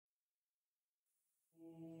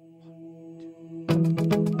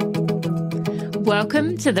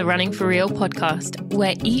Welcome to the Running for Real podcast,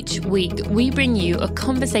 where each week we bring you a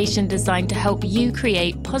conversation designed to help you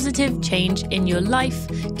create positive change in your life,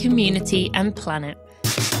 community, and planet.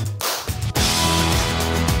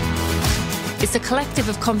 It's a collective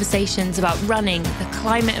of conversations about running, the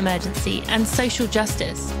climate emergency, and social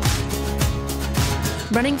justice.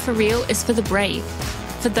 Running for Real is for the brave,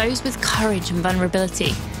 for those with courage and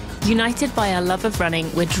vulnerability. United by our love of running,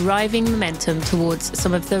 we're driving momentum towards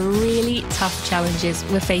some of the really tough challenges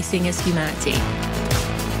we're facing as humanity.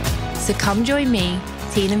 So come join me,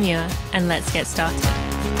 Tina Muir, and let's get started.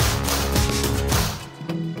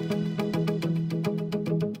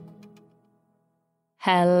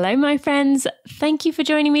 Hello, my friends. Thank you for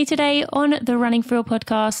joining me today on the Running for Real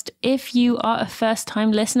podcast. If you are a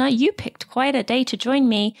first-time listener, you picked quite a day to join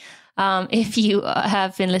me. If you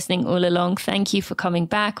have been listening all along, thank you for coming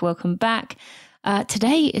back. Welcome back.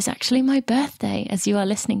 Today is actually my birthday as you are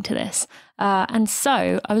listening to this. And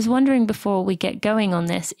so I was wondering before we get going on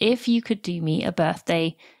this, if you could do me a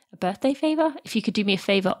birthday favor, if you could do me a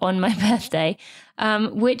favor on my birthday,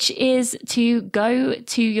 which is to go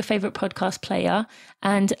to your favorite podcast player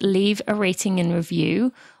and leave a rating and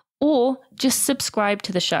review, or just subscribe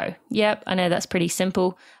to the show. Yep, I know that's pretty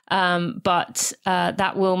simple, but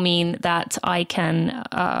that will mean that I can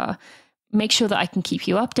make sure that I can keep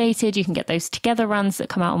you updated. You can get those together runs that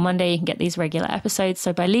come out on Monday. You can get these regular episodes.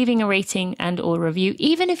 So by leaving a rating and or review,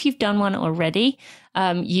 even if you've done one already,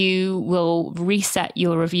 you will reset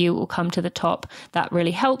your review, will come to the top. That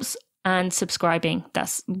really helps. And subscribing.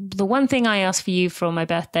 That's the one thing I ask for you for my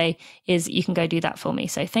birthday, is you can go do that for me.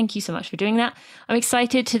 So thank you so much for doing that. I'm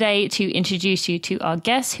excited today to introduce you to our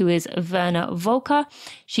guest, who is Verna Volker.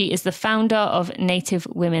 She is the founder of Native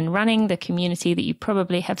Women Running, the community that you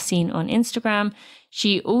probably have seen on Instagram.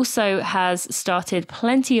 She also has started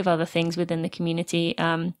plenty of other things within the community,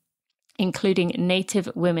 including Native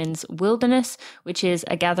Women's Wilderness, which is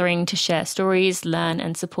a gathering to share stories, learn,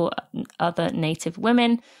 and support other Native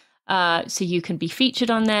women. So you can be featured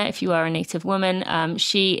on there if you are a Native woman.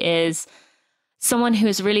 She is someone who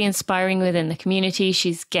is really inspiring within the community.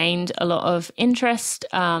 She's gained a lot of interest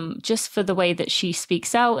just for the way that she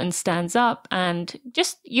speaks out and stands up. And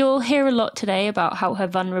just you'll hear a lot today about how her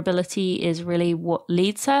vulnerability is really what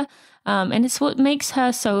leads her. And it's what makes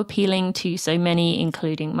her so appealing to so many,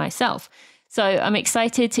 including myself. So I'm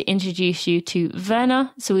excited to introduce you to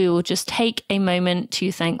Verna. So we will just take a moment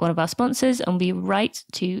to thank one of our sponsors and be right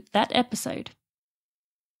to that episode.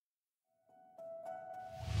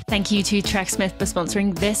 Thank you to Tracksmith for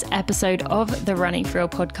sponsoring this episode of the Running for Real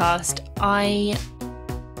podcast. I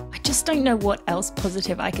just don't know what else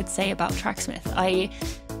positive I could say about Tracksmith. I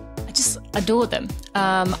just adore them.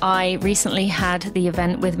 I recently had the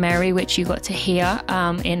event with Mary, which you got to hear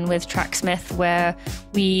in with Tracksmith, where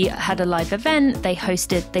we had a live event. They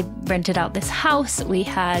rented out this house. We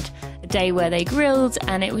had a day where they grilled,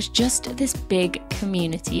 and it was just this big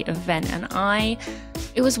community event. And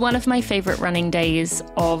it was one of my favorite running days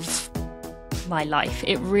of my life.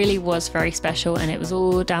 It really was very special, and it was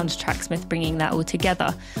all down to Tracksmith bringing that all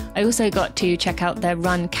together. I also got to check out their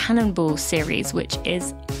Run Cannonball series, which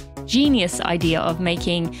is genius idea of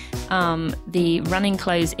making the running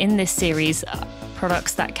clothes in this series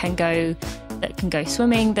products that can go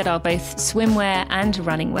swimming, that are both swimwear and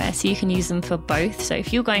running wear, so you can use them for both. So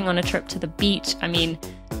if you're going on a trip to the beach, I mean,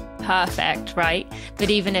 perfect, right?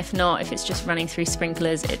 But even if not, if it's just running through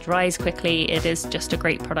sprinklers, it dries quickly. It is just a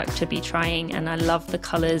great product to be trying, and I love the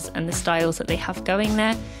colors and the styles that they have going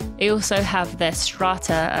there. They also have their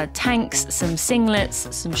strata tanks, some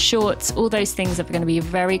singlets, some shorts. All those things are going to be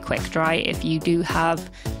very quick dry if you do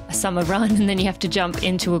have a summer run and then you have to jump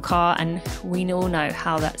into a car, and we all know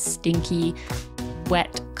how that stinky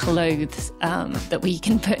wet clothes that we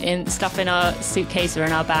can put in stuff in our suitcase or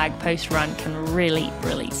in our bag post-run can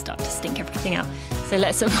really start to stink everything out. So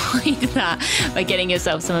let's avoid that by getting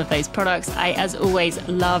yourself some of those products. I, as always,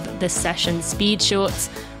 love the Session Speed Shorts.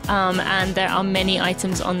 And there are many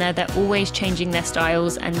items on there. They're always changing their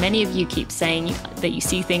styles, and many of you keep saying that you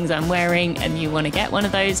see things I'm wearing and you want to get one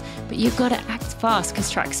of those, but you've got to act fast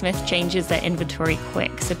because Tracksmith changes their inventory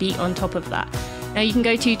quick, so be on top of that. Now you can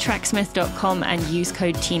go to tracksmith.com and use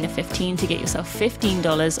code TINA15 to get yourself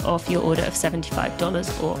 $15 off your order of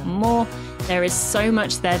 $75 or more. There is so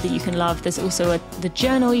much there that you can love. There's also the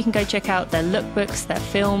journal you can go check out, their lookbooks, their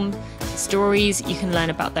film stories. You can learn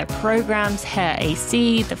about their programs, Hair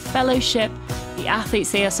AC, the fellowship, the the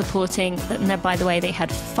athletes they are supporting. And then, by the way, they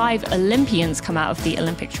had 5 Olympians come out of the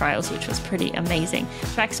Olympic trials, which was pretty amazing.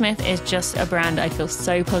 Tracksmith is just a brand I feel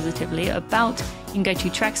so positively about. You can go to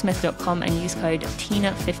tracksmith.com and use code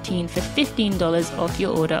TINA15 for $15 off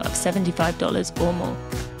your order of $75 or more.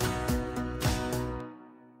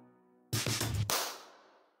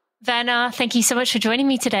 Verna, thank you so much for joining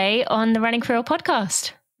me today on the Running for Real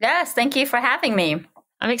podcast. Yes, thank you for having me.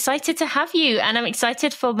 I'm excited to have you, and I'm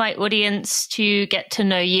excited for my audience to get to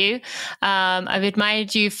know you. I've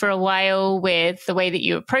admired you for a while with the way that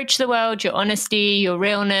you approach the world, your honesty, your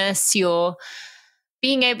realness, your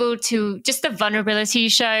being able to, just the vulnerability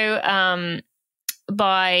you show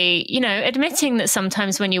by, admitting that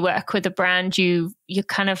sometimes when you work with a brand, you're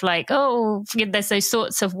kind of like, oh, there's those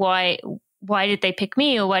thoughts of why did they pick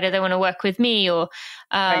me, or why do they want to work with me, or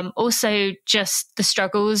right. Also just the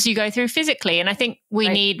struggles you go through physically. And I think we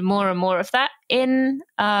right. need more and more of that in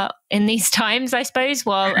these times, I suppose,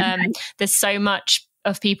 while there's so much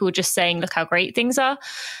of people just saying, look how great things are.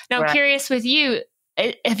 Now, right. I'm curious with you,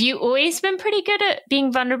 have you always been pretty good at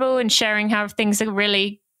being vulnerable and sharing how things are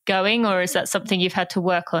really going, or is that something you've had to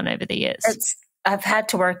work on over the years? I've had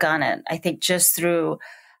to work on it. I think just through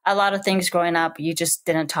a lot of things growing up, you just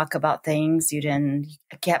didn't talk about things. You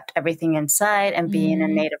kept everything inside, and being a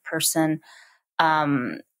Native person,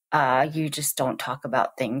 you just don't talk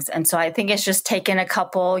about things. And so I think it's just taken a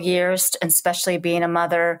couple years, especially being a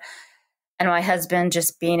mother and my husband,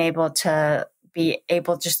 just being able to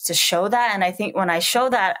just to show that. And I think when I show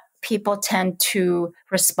that, people tend to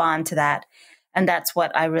respond to that. And that's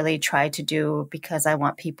what I really try to do, because I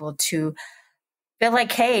want people to feel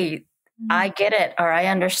like, hey, I get it, or I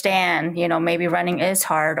understand, maybe running is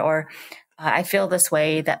hard, or I feel this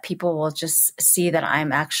way, that people will just see that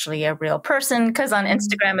I'm actually a real person. Because on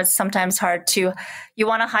Instagram, it's sometimes hard you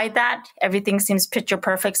want to hide that. Everything seems picture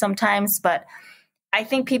perfect sometimes. But I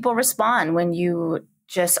think people respond when you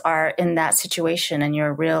just are in that situation and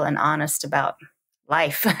you're real and honest about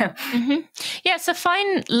life. Mm-hmm. Yeah, it's a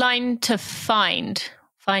fine line to find.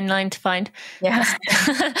 Yeah.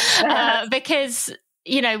 Because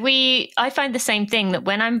I find the same thing, that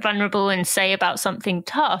when I'm vulnerable and say about something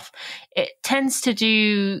tough, it tends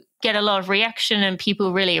to get a lot of reaction and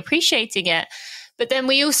people really appreciating it. But then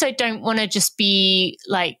we also don't want to just be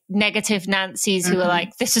like negative Nancy's who are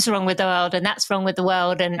like, this is wrong with the world and that's wrong with the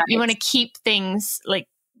world. And right. you want to keep things like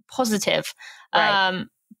positive. Right.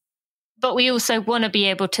 But we also want to be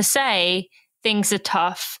able to say things are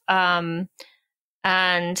tough and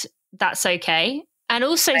that's okay. And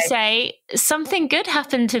also right. say something good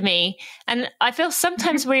happened to me. And I feel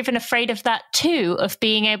sometimes we're even afraid of that too, of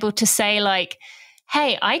being able to say like,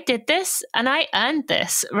 hey, I did this and I earned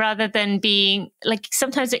this, rather than being like,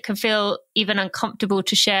 sometimes it can feel even uncomfortable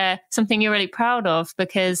to share something you're really proud of,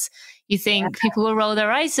 because you think people will roll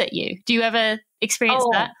their eyes at you. Do you ever experience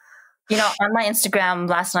that? On my Instagram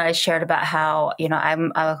last night, I shared about how,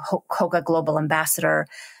 I'm a Hoka Global Ambassador.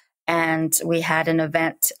 And we had an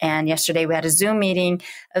event, and yesterday we had a Zoom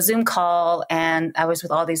call, and I was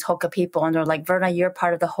with all these Hoka people, and they're like, Verna, you're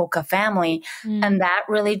part of the Hoka family. And that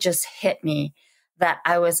really just hit me, that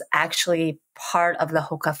I was actually part of the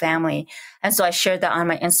Hoka family. And so I shared that on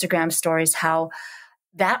my Instagram stories, how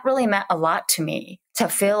that really meant a lot to me, to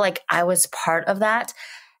feel like I was part of that.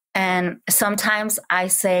 And sometimes I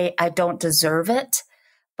say I don't deserve it,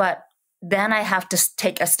 but then I have to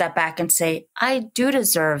take a step back and say, I do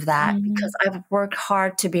deserve that because I've worked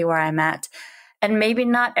hard to be where I'm at. And maybe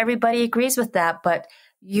not everybody agrees with that, but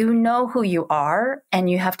you know who you are and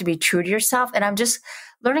you have to be true to yourself. And I'm just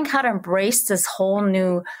learning how to embrace this whole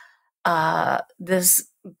new, global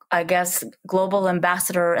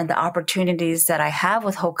ambassador and the opportunities that I have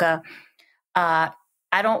with Hoka. I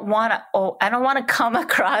don't want to come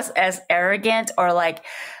across as arrogant or like,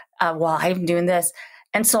 I'm doing this.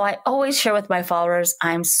 And so I always share with my followers,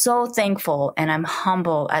 I'm so thankful and I'm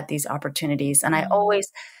humble at these opportunities. And I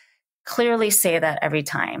always clearly say that every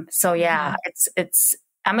time. So I'm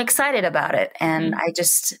excited about it. And I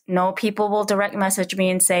just know people will direct message me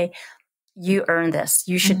and say, you earned this,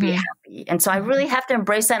 you should be happy. And so I really have to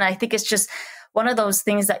embrace that. And I think it's just one of those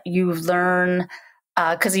things that you learn,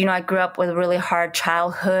 because, I grew up with a really hard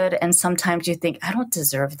childhood. And sometimes you think, I don't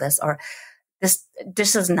deserve this, or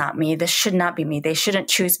this is not me. This should not be me. They shouldn't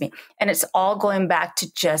choose me. And it's all going back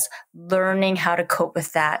to just learning how to cope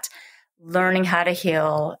with that, learning how to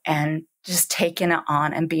heal, and just taking it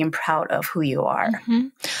on and being proud of who you are.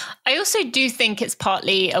 I also do think it's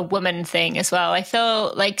partly a woman thing as well. I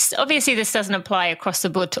feel like, obviously this doesn't apply across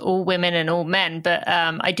the board to all women and all men, but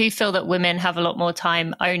I do feel that women have a lot more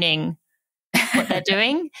time owning what they're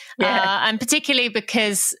doing. And particularly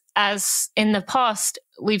because, as in the past,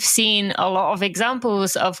 we've seen a lot of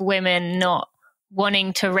examples of women not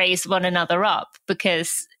wanting to raise one another up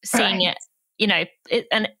because seeing it,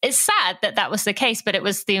 and it's sad that that was the case, but it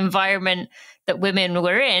was the environment that women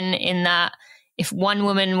were in that if one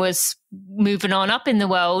woman was moving on up in the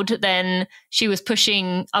world, then she was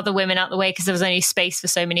pushing other women out the way because there was only space for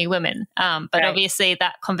so many women. But obviously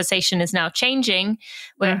that conversation is now changing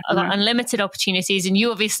where a lot unlimited opportunities. And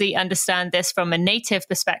you obviously understand this from a native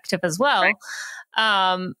perspective as well.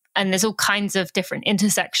 And there's all kinds of different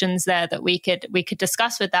intersections there that we could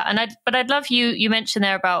discuss with that. But I'd love you mentioned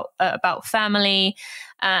there about family,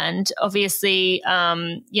 and obviously,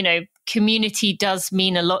 community does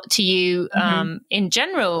mean a lot to you in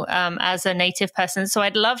general as a native person. So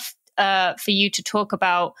I'd love for you to talk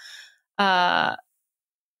about,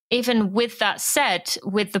 even with that said,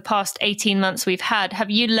 with the past 18 months we've had,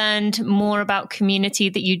 have you learned more about community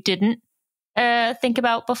that you didn't think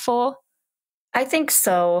about before? I think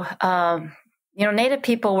so. Native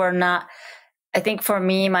people were not, I think for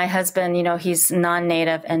me, my husband, he's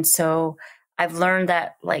non-native. And so I've learned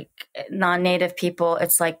that like non-native people,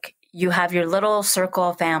 it's like you have your little circle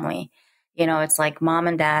of family, it's like mom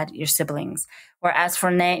and dad, your siblings. Whereas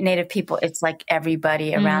for native people, it's like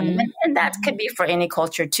everybody around them. And that could be for any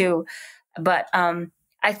culture too. But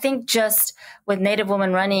I think just with Native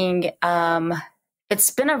Women Running, it's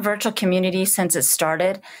been a virtual community since it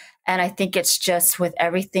started. And I think it's just with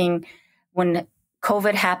everything, when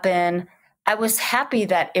COVID happened, I was happy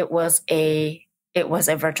that it was a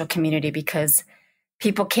virtual community because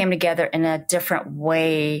people came together in a different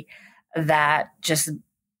way that just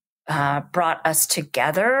brought us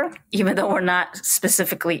together, even though we're not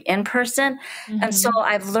specifically in person. And so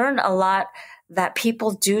I've learned a lot that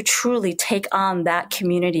people do truly take on that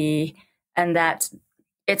community, and that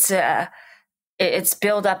it's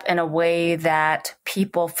built up in a way that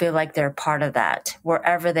people feel like they're part of that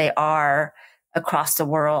wherever they are across the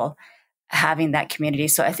world, having that community.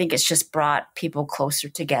 So I think it's just brought people closer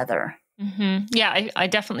together. Yeah, I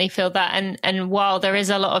definitely feel that. And while there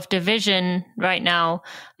is a lot of division right now,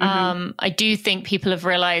 I do think people have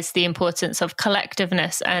realized the importance of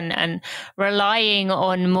collectiveness and relying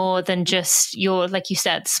on more than just your, like you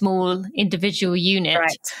said, small individual unit,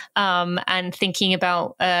 and thinking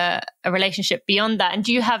about a relationship beyond that. And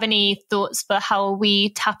do you have any thoughts for how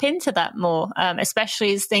we tap into that more,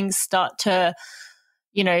 especially as things start to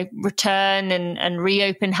return and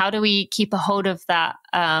reopen? How do we keep a hold of that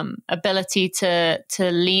ability to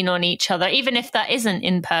lean on each other, even if that isn't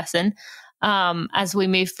in person, as we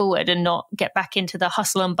move forward, and not get back into the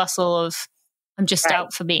hustle and bustle of I'm just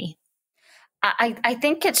out for me? I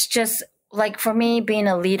think it's just like, for me, being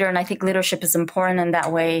a leader, and I think leadership is important in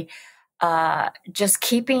that way, just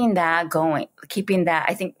keeping that going,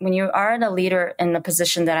 I think when you are a leader in the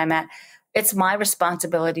position that I'm at, it's my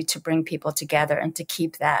responsibility to bring people together and to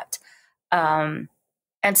keep that. And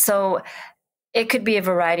so it could be a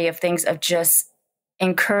variety of things, of just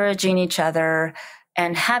encouraging each other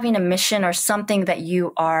and having a mission or something that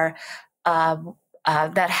you are,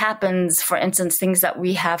 that happens, for instance, things that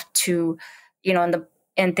we have to,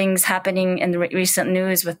 and things happening in the recent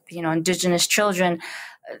news with, Indigenous children,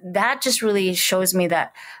 that just really shows me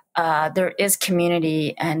that there is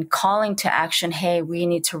community and calling to action. Hey, we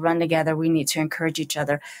need to run together. We need to encourage each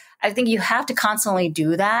other. I think you have to constantly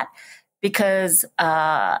do that because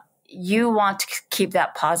you want to keep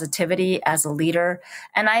that positivity as a leader.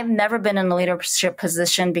 And I've never been in a leadership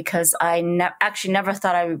position because I actually never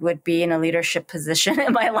thought I would be in a leadership position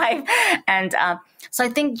in my life. And so I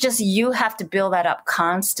think just you have to build that up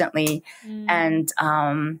constantly. And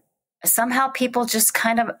somehow people just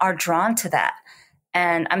kind of are drawn to that.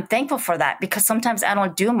 And I'm thankful for that, because sometimes I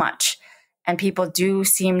don't do much and people do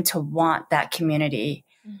seem to want that community.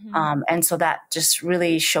 And so that just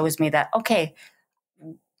really shows me that, okay,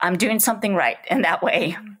 I'm doing something right in that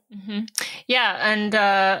way. Yeah. And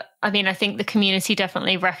I think the community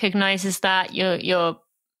definitely recognizes that. You're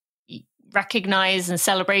recognized and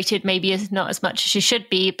celebrated, maybe not as much as you should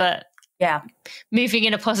be, but moving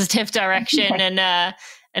in a positive direction.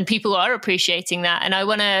 And people are appreciating that. And I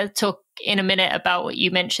want to talk in a minute about what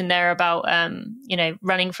you mentioned there about,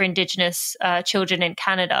 running for Indigenous children in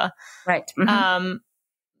Canada. Right.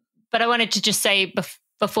 But I wanted to just say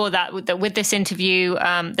before that with this interview,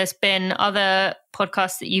 there's been other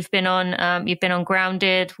podcasts that you've been on. You've been on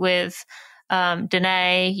Grounded with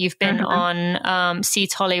Danae. You've been on Sea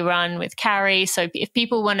Tolly Run with Carrie. So if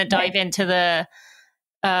people want to dive into the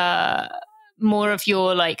more of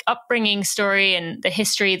your like upbringing story and the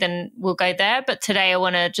history, then we'll go there. But today I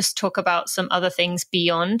want to just talk about some other things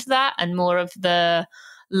beyond that and more of the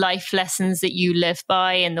life lessons that you live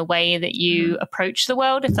by and the way that you approach the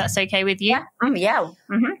world, if that's okay with you. Yeah.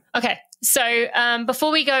 Mm-hmm. Okay. So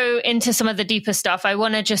before we go into some of the deeper stuff, I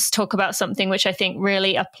want to just talk about something which I think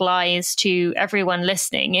really applies to everyone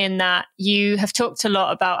listening, in that you have talked a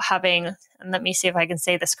lot about having, and let me see if I can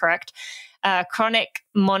say this correct, chronic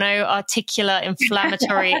monoarticular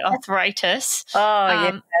inflammatory arthritis.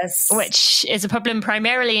 Yes. Which is a problem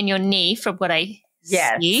primarily in your knee, from what I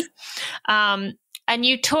see. And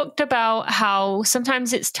you talked about how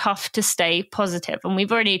sometimes it's tough to stay positive. And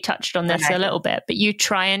we've already touched on this a little bit, but you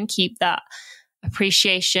try and keep that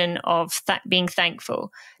appreciation of being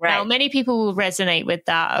thankful. Right. Now, many people will resonate with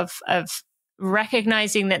that of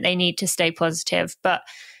recognizing that they need to stay positive,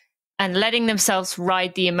 and letting themselves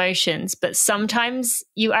ride the emotions. But sometimes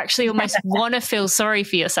you actually almost want to feel sorry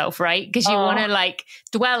for yourself, right? Because you want to like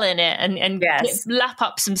dwell in it and lap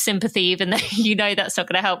up some sympathy, even though you know that's not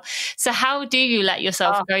going to help. So how do you let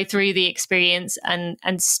yourself go through the experience and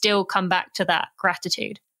still come back to that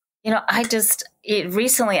gratitude?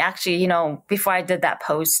 Recently, actually, before I did that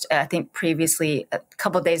post, I think previously, a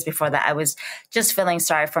couple of days before that, I was just feeling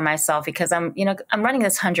sorry for myself because I'm running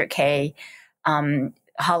this 100K,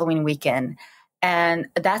 Halloween weekend, and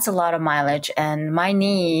that's a lot of mileage. And my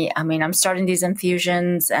knee, I'm starting these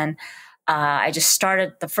infusions, and I just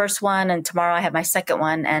started the first one, and tomorrow I have my second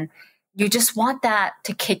one. And you just want that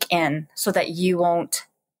to kick in so that you won't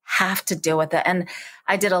have to deal with it. And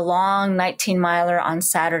I did a long 19 miler on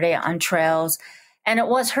Saturday on trails, and it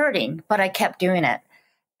was hurting, but I kept doing it.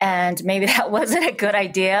 And maybe that wasn't a good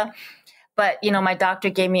idea, but my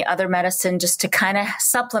doctor gave me other medicine just to kind of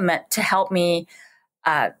supplement, to help me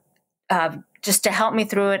just to help me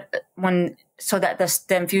through it so that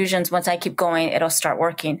the infusions, once I keep going, it'll start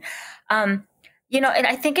working. And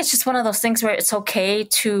I think it's just one of those things where it's okay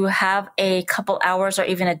to have a couple hours or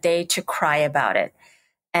even a day to cry about it.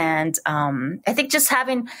 And I think just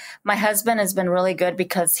having my husband has been really good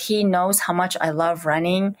because he knows how much I love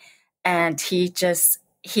running, and he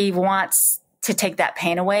wants to take that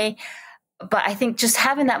pain away. But I think just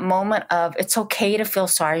having that moment of it's okay to feel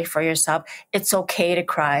sorry for yourself. It's okay to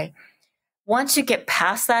cry. Once you get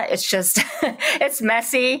past that, it's just, it's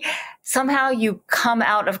messy. Somehow you come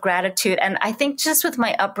out of gratitude. And I think just with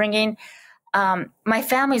my upbringing, my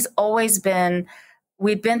family's always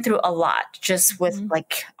we've been through a lot just with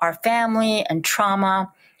like our family and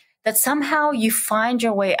trauma, that somehow you find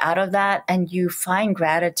your way out of that and you find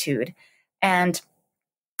gratitude. And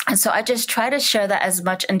so I just try to share that as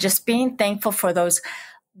much, and just being thankful for the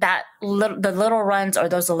little runs or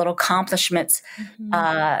those little accomplishments.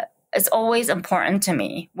 It's always important to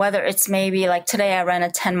me, whether it's maybe like today I ran a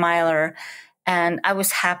 10 miler and I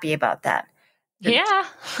was happy about that. Yeah.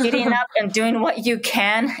 Getting up and doing what you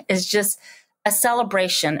can is just a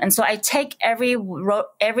celebration. And so I take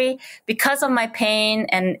because of my pain,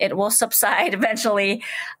 and it will subside eventually,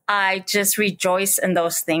 I just rejoice in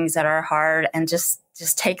those things that are hard and just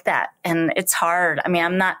take that. And it's hard.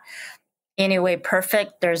 I'm not anyway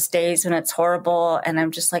perfect. There's days when it's horrible and I'm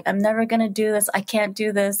just like, I'm never going to do this. I can't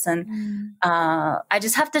do this. And I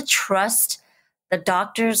just have to trust the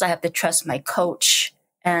doctors. I have to trust my coach,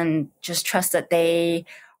 and just trust that they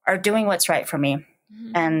are doing what's right for me.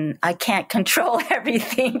 And I can't control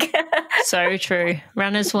everything. So true.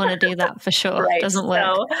 Runners want to do that for sure. Right. Doesn't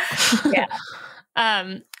work. So, yeah.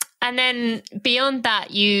 And then beyond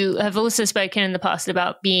that, you have also spoken in the past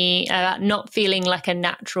about not feeling like a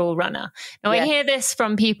natural runner. Now, I hear this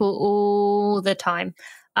from people all the time.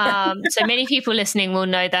 So many people listening will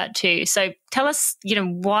know that too. So tell us,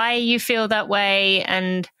 why you feel that way,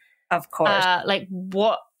 and of course,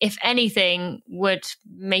 what, if anything, would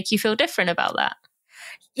make you feel different about that?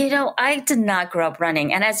 I did not grow up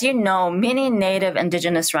running. And as you know, many Native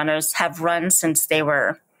Indigenous runners have run since they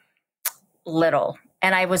were little.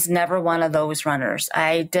 And I was never one of those runners.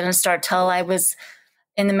 I didn't start till I was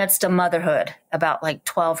in the midst of motherhood, about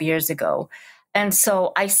 12 years ago. And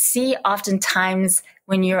so I see oftentimes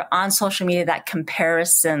when you're on social media, that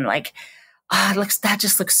comparison, that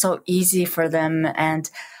just looks so easy for them. And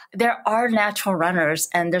there are natural runners,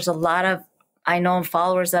 and there's a lot of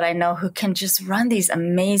followers that I know who can just run these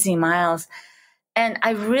amazing miles. And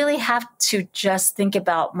I really have to just think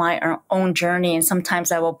about my own journey. And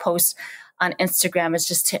sometimes I will post on Instagram, is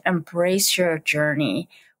just to embrace your journey,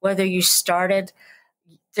 whether you started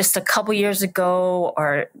just a couple years ago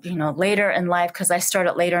or, later in life, because I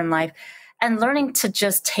started later in life, and learning to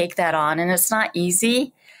just take that on. And it's not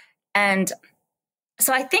easy. And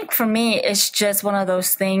So I think for me, it's just one of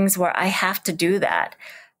those things where I have to do that.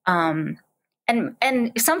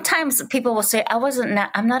 And sometimes people will say,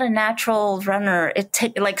 I'm not a natural runner.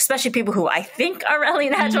 Like, especially people who I think are really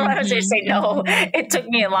natural runners, they say, no, it took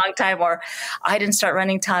me a long time, or I didn't start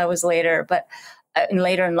running till I was later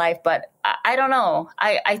in life. But I don't know.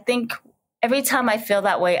 I think every time I feel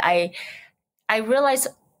that way, I realize,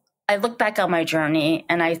 I look back on my journey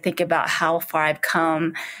and I think about how far I've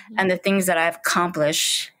come and the things that I've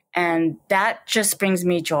accomplished. And that just brings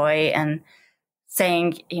me joy, and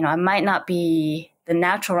saying, I might not be the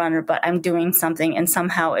natural runner, but I'm doing something and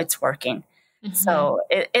somehow it's working. So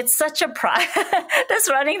it's such a this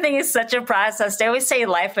running thing is such a process. They always say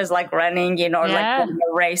life is like running, or like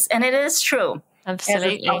a race. And it is true.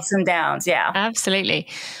 Absolutely. Ups and downs. Yeah. Absolutely.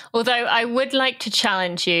 Although I would like to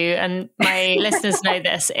challenge you, and my listeners know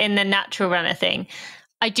this, in the natural runner thing.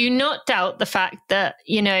 I do not doubt the fact that,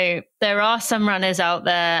 there are some runners out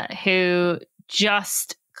there who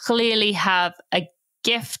just clearly have a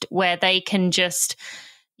gift where they can just,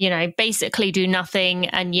 basically do nothing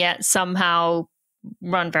and yet somehow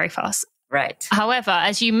run very fast. Right. However,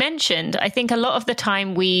 as you mentioned, I think a lot of the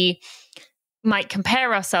time we might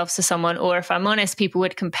compare ourselves to someone, or if I'm honest, people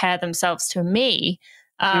would compare themselves to me.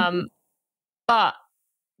 But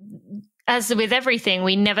as with everything,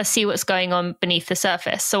 we never see what's going on beneath the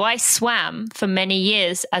surface. So I swam for many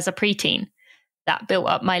years as a preteen. That built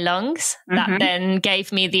up my lungs. That then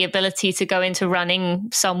gave me the ability to go into running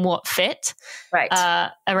somewhat fit,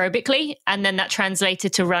 aerobically. And then that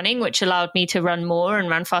translated to running, which allowed me to run more and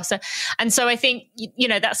run faster. And so I think,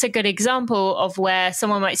 that's a good example of where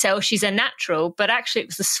someone might say, oh, she's a natural, but actually it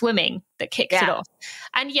was the swimming that kicked it off.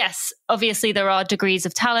 And yes, obviously there are degrees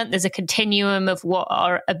of talent. There's a continuum of what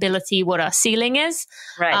our ability, what our ceiling is.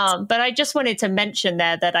 Right. But I just wanted to mention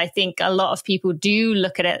there that I think a lot of people do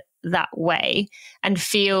look at it that way and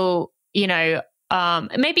feel,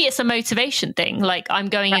 maybe it's a motivation thing, like I'm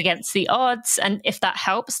going against the odds, and if that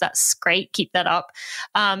helps, that's great, keep that up.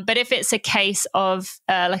 But if it's a case of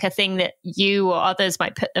like a thing that you or others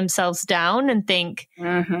might put themselves down and think,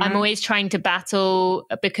 I'm always trying to battle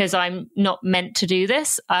because I'm not meant to do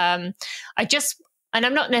this, and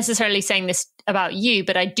I'm not necessarily saying this about you,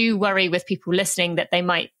 but I do worry with people listening that they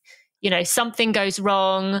might, something goes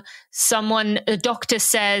wrong. A doctor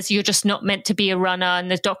says you're just not meant to be a runner, and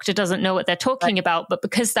the doctor doesn't know what they're talking about. But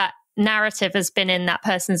because that narrative has been in that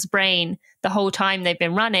person's brain the whole time they've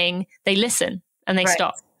been running, they listen and they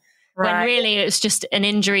stop. When really it's just an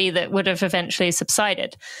injury that would have eventually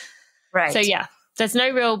subsided. Right. So yeah, there's no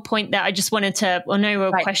real point there. I just wanted to, or no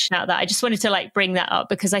real question out of that. I just wanted to like bring that up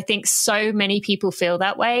because I think so many people feel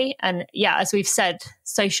that way. And yeah, as we've said,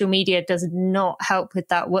 social media does not help with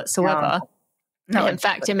that whatsoever. No, in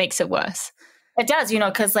fact, it makes it worse. It does,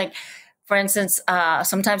 because like, for instance,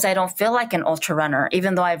 sometimes I don't feel like an ultra runner,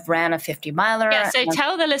 even though I've ran a 50 miler. Yeah, so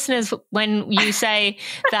tell the listeners when you say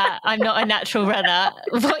that I'm not a natural runner,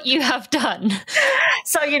 what you have done.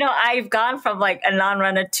 So, I've gone from like a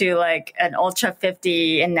non-runner to like an ultra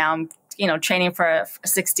 50, and now I'm, training for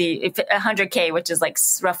 100K, which is like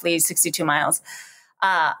roughly 62 miles.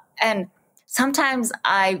 And sometimes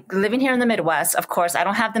living here in the Midwest, of course, I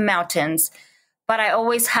don't have the mountains, but I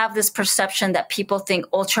always have this perception that people think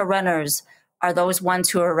ultra runners are those ones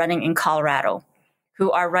who are running in Colorado,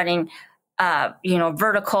 who are running,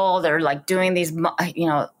 vertical. They're like doing these,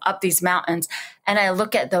 up these mountains. And I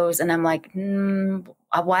look at those and I'm like,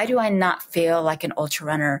 why do I not feel like an ultra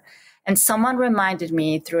runner? And someone reminded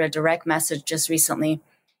me through a direct message just recently,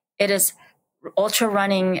 it is ultra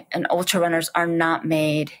running and ultra runners are not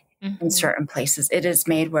made in certain places. It is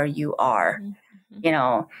made where you are.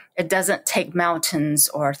 It doesn't take mountains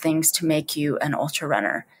or things to make you an ultra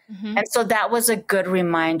runner. And so that was a good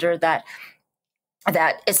reminder that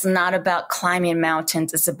it's not about climbing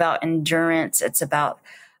mountains. It's about endurance. It's about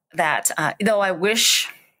that. Though I wish,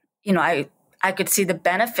 I could see the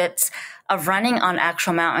benefits of running on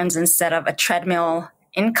actual mountains instead of a treadmill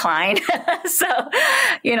incline. So,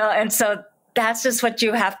 and so that's just what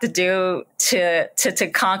you have to do to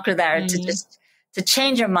conquer that, or to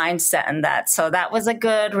change your mindset in that. So that was a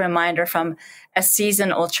good reminder from a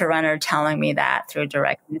seasoned ultra runner telling me that through a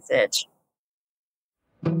direct message.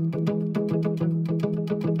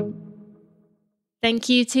 Thank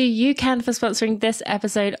you to UCAN for sponsoring this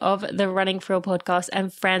episode of the Running for Real podcast.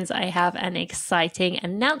 And friends, I have an exciting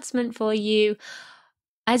announcement for you.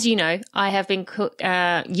 As you know, I have been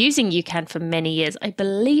using UCAN for many years. I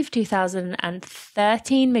believe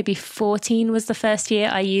 2013, maybe 14 was the first year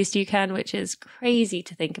I used UCAN, which is crazy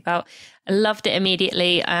to think about. I loved it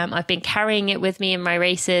immediately. I've been carrying it with me in my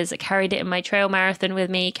races. I carried it in my trail marathon with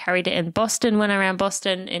me, carried it in Boston when I ran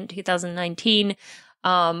Boston in 2019.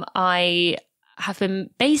 I have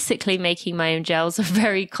been basically making my own gels, a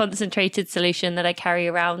very concentrated solution that I carry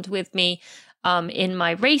around with me in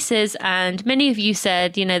my races. And many of you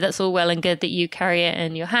said, that's all well and good that you carry it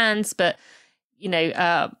in your hands, but,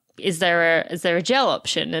 is there a gel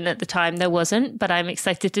option? And at the time there wasn't, but I'm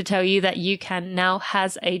excited to tell you that UCAN now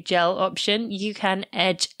has a gel option. UCAN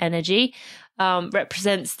Edge Energy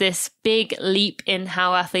represents this big leap in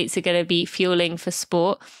how athletes are going to be fueling for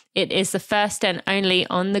sport. It is the first and only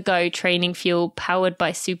on-the-go training fuel powered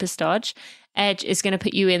by superstarch. Edge is going to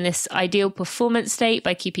put you in this ideal performance state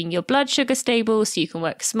by keeping your blood sugar stable so you can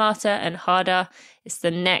work smarter and harder. It's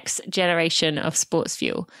the next generation of sports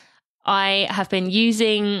fuel. I have been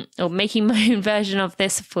using or making my own version of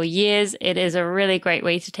this for years. It is a really great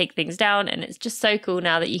way to take things down, and it's just so cool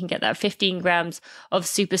now that you can get that 15 grams of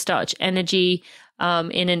superstarch energy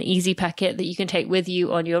in an easy packet that you can take with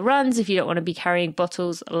you on your runs if you don't want to be carrying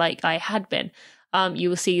bottles like I had been. You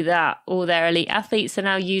will see that all their elite athletes are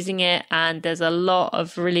now using it, and there's a lot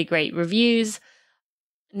of really great reviews.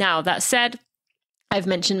 Now, that said, I've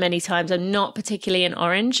mentioned many times I'm not particularly an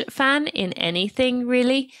orange fan in anything,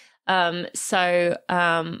 really. So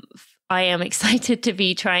I am excited to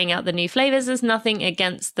be trying out the new flavors. There's nothing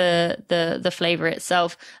against the flavor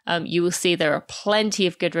itself. You will see there are plenty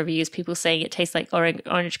of good reviews, people saying it tastes like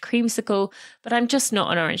orange creamsicle, but I'm just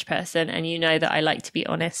not an orange person, and you know that I like to be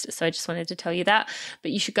honest, so I just wanted to tell you that.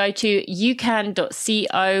 But you should go to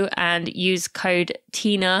ucan.co and use code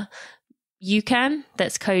TINA UCAN.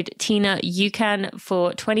 That's code TINA UCAN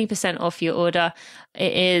for 20% off your order.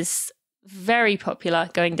 It is very popular,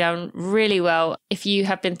 going down really well. If you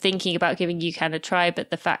have been thinking about giving UCAN a try,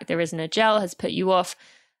 but the fact there isn't a gel has put you off,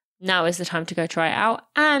 now is the time to go try it out.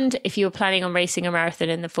 And if you're planning on racing a marathon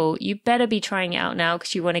in the fall, you better be trying it out now,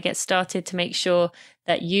 because you want to get started to make sure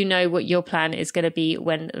that you know what your plan is going to be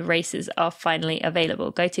when the races are finally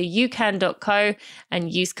available. Go to ucan.co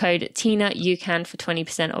and use code TINA UCAN for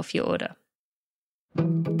 20% off your order.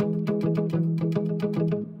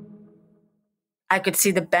 I could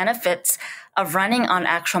see the benefits of running on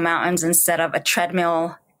actual mountains instead of a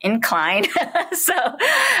treadmill incline.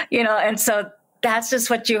 And so that's just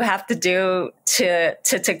what you have to do to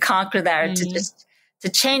conquer that, to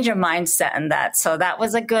change your mindset in that. So that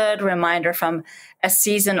was a good reminder from a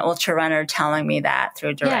seasoned ultra runner telling me that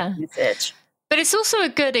through direct message. But it's also a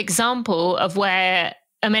good example of where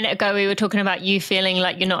a minute ago we were talking about you feeling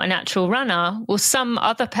like you're not a natural runner. Well, some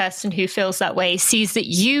other person who feels that way sees that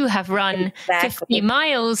you have run 50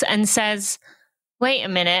 miles and says, wait a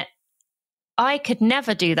minute, I could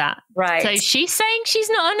never do that. Right. So she's saying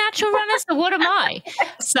she's not a natural runner, so what am I?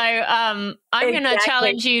 So I'm going to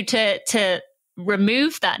challenge you to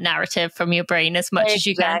remove that narrative from your brain as much as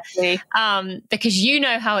you can, because you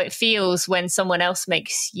know how it feels when someone else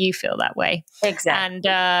makes you feel that way. Exactly.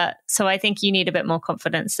 And so I think you need a bit more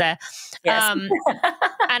confidence there. Yes.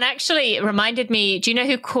 And actually it reminded me, do you know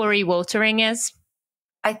who Corey Waltering is?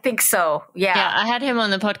 I think so. Yeah. I had him on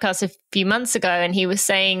the podcast a few months ago, and he was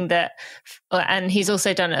saying that, and he's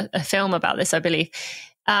also done a film about this, I believe.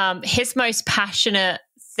 His most passionate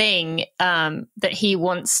thing that he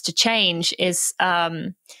wants to change is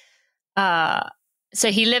so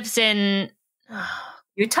he lives in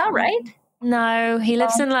Utah, right? No, he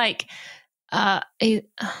lives in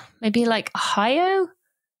maybe like Ohio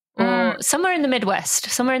or somewhere in the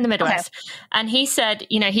Midwest. Okay. And he said,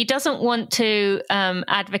 he doesn't want to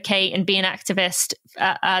advocate and be an activist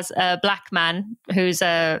as a black man who's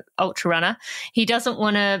a ultra runner. He doesn't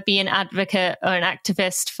want to be an advocate or an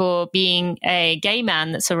activist for being a gay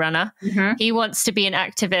man that's a runner. Mm-hmm. He wants to be an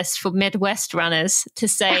activist for Midwest runners, to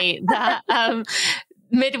say that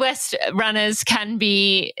Midwest runners can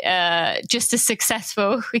be just as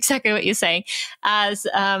successful, exactly what you're saying, as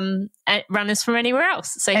runners from anywhere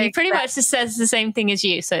else. So he pretty much just says the same thing as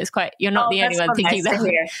you. So it's you're not the only one thinking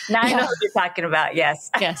that. Now I know what you're talking about.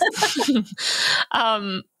 Yes. Yes.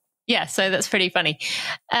 So that's pretty funny.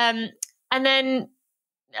 And then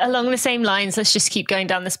along the same lines, let's just keep going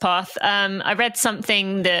down this path. I read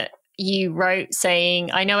something that you wrote saying,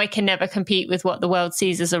 I know I can never compete with what the world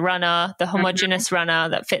sees as a runner, the homogeneous runner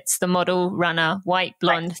that fits the model runner, white,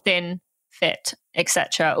 blonde, thin, fit,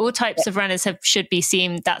 etc. All types of runners should be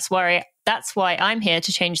seen. That's why I'm here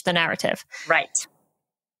to change the narrative. Right.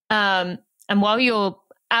 And while you're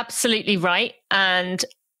absolutely right, and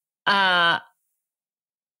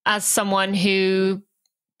as someone who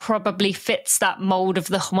probably fits that mold of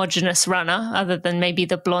the homogenous runner, other than maybe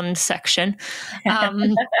the blonde section,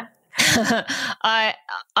 I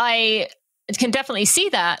can definitely see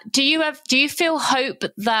that. Do you feel hope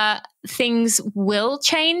that things will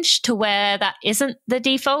change to where that isn't the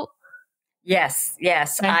default? Yes.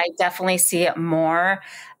 Okay. I definitely see it more.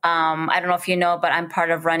 I don't know if you know, but I'm part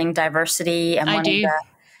of Running Diversity. And I do.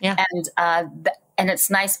 Yeah. And it's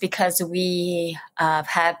nice because we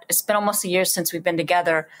it's been almost a year since we've been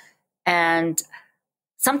together. And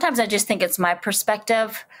sometimes I just think it's my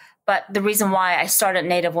perspective. But the reason why I started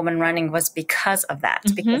Native Woman Running was because of that,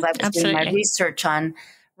 because I was doing my research on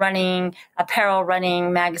running, apparel,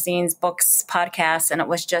 running, magazines, books, podcasts, and it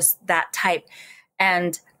was just that type.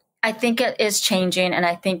 And I think it is changing. And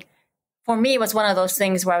I think for me, it was one of those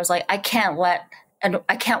things where I was like, I can't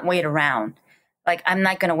wait around. Like, I'm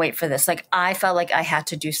not going to wait for this. Like, I felt like I had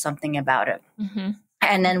to do something about it. Mm-hmm.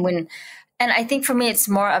 And I think for me, it's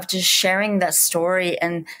more of just sharing that story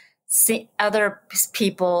and see other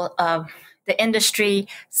people of the industry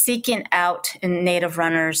seeking out in Native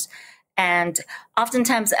runners. And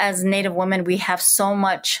oftentimes as Native women, we have so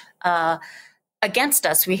much against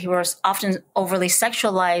us. We were often overly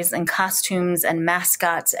sexualized in costumes and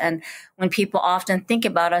mascots. And when people often think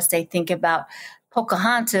about us, they think about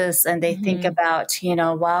Pocahontas and they think about,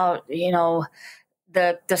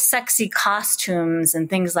 the sexy costumes and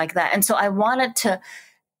things like that. And so I wanted to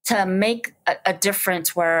make a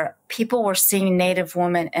difference where people were seeing Native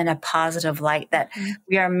women in a positive light, that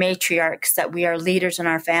we are matriarchs, that we are leaders in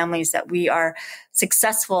our families, that we are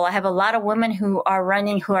successful. I have a lot of women who are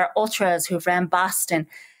running, who are ultras, who ran Boston,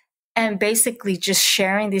 and basically just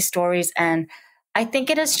sharing these stories. And I think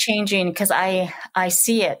it is changing because I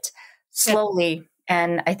see it slowly,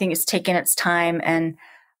 and I think it's taken its time. And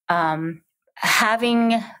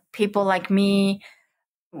having people like me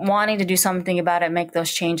wanting to do something about it, make those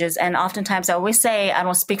changes. And oftentimes I always say, I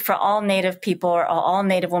don't speak for all Native people or all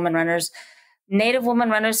Native women runners. Native women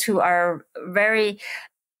runners who are very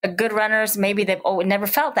good runners, maybe they've never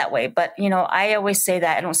felt that way. But, I always say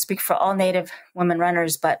that I don't speak for all Native women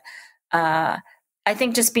runners, but I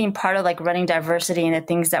think just being part of like Running Diversity and the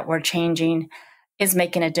things that we're changing is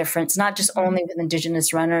making a difference, not just only with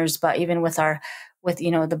Indigenous runners, but even with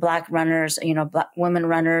the Black runners, Black women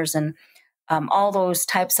runners, and all those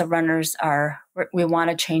types of runners we want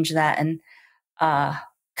to change that. And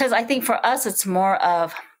because I think for us, it's more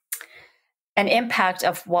of an impact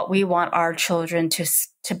of what we want our children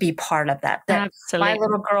to be part of that. That Absolutely. My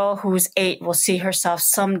little girl who's 8 will see herself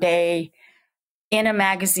someday in a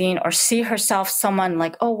magazine, or see herself someone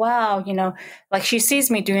like, oh, wow, like she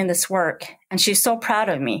sees me doing this work and she's so proud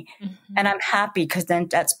of me. And I'm happy because then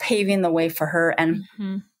that's paving the way for her. And,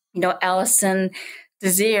 Allison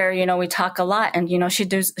Desir, we talk a lot, and, she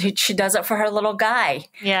does it for her little guy.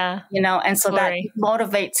 Yeah. And so that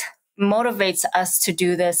motivates us to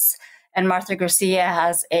do this. And Martha Garcia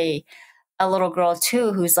has a little girl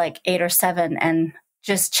too, who's like 8 or 7, and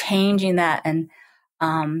just changing that. And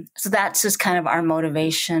so that's just kind of our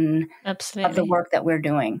motivation of the work that we're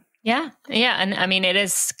doing. Yeah. Yeah. And I mean, it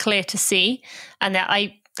is clear to see, and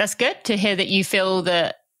that's good to hear that you feel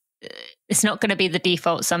that it's not going to be the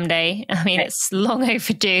default someday. I mean, It's long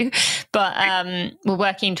overdue, but we're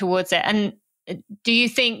working towards it. And do you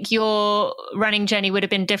think your running journey would have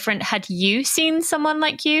been different had you seen someone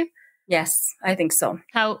like you? Yes, I think so.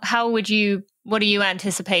 What do you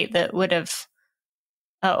anticipate that would have,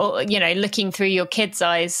 looking through your kids'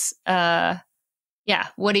 eyes,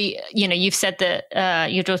 what do you've said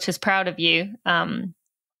that your daughter's proud of you.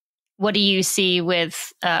 What do you see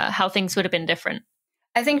with how things would have been different?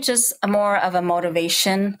 I think just more of a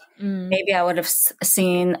motivation. Maybe I would have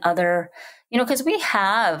seen other, because we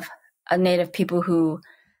have Native people who,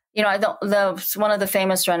 one of the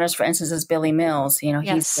famous runners, for instance, is Billy Mills.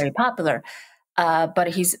 He's very popular, but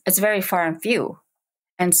it's very far and few.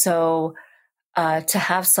 And so to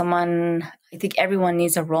have someone, I think everyone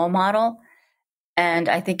needs a role model. And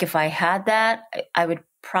I think if I had that, I would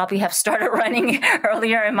probably have started running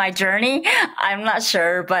earlier in my journey. I'm not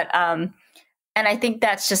sure, but and I think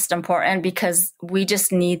that's just important because we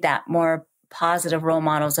just need that more positive role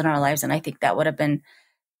models in our lives. And I think that would have been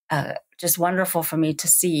just wonderful for me to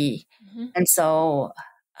see. And so,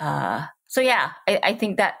 I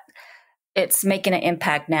think that it's making an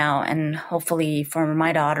impact now. And hopefully for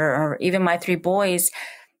my daughter or even my 3 boys,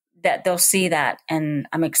 that they'll see that. And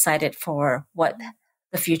I'm excited for what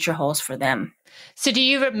the future holds for them. So do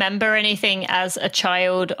you remember anything as a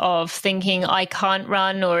child of thinking, I can't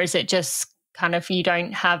run? Or is it just kind of you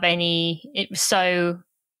don't have any, it was so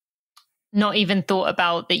not even thought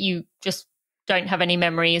about that you just don't have any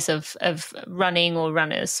memories of running or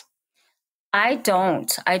runners? I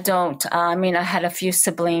don't. I mean, I had a few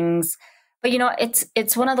siblings, but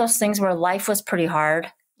it's one of those things where life was pretty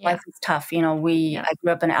hard. Yeah. Life was tough. I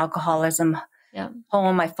grew up in alcoholism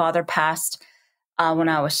home. My father passed when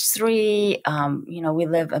I was 3. We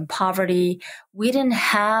live in poverty. We didn't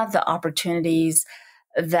have the opportunities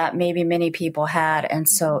that maybe many people had. And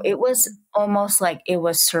so it was almost like it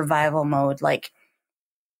was survival mode. Like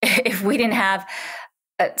if we didn't have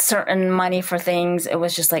a certain money for things, it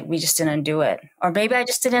was just like we just didn't do it. Or maybe I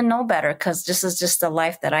just didn't know better because this is just the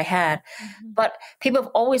life that I had. But people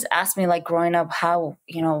have always asked me, like growing up, how,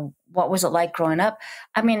 what was it like growing up?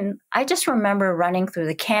 I mean, I just remember running through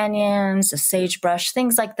the canyons, the sagebrush,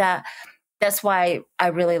 things like that. That's why I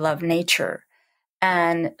really love nature.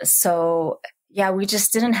 And so, yeah, we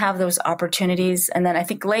just didn't have those opportunities. And then I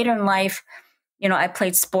think later in life, I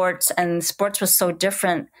played sports, and sports was so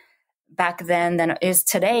different back then than it is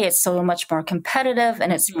today. It's so much more competitive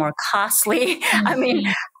and it's more costly. I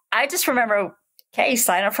mean, I just remember, okay,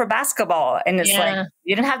 sign up for basketball. And it's like,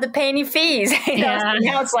 you didn't have to pay any fees.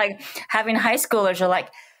 Now it's like having high schoolers are like,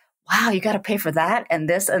 wow, you got to pay for that and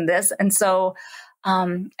this and this. And so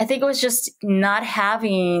I think it was just not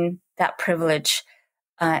having that privilege.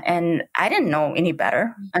 And I didn't know any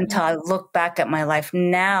better until I look back at my life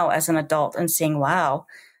now as an adult and seeing, wow,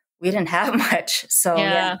 we didn't have much. So,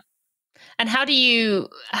 yeah. And how do you,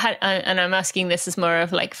 and I'm asking this as more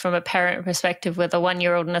of like from a parent perspective with a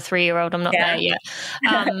 1-year-old and a 3-year-old, I'm not there yet.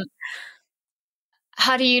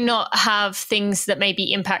 How do you not have things that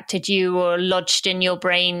maybe impacted you or lodged in your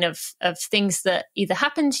brain of things that either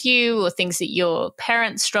happened to you or things that your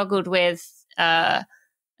parents struggled with and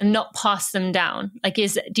not pass them down? Like,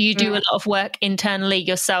 do you do a lot of work internally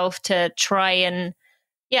yourself to try and,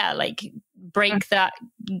 break that,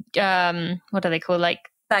 what do they call, like,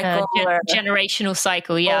 cycle generational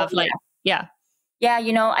cycle? Yeah,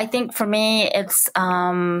 I think for me, it's,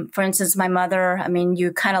 for instance, my mother, I mean,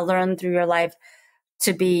 you kind of learn through your life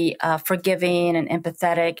to be forgiving and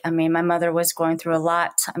empathetic. I mean, my mother was going through a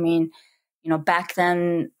lot. I mean, back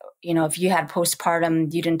then, if you had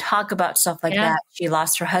postpartum, you didn't talk about stuff like that. She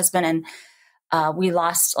lost her husband, and we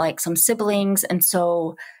lost like some siblings. And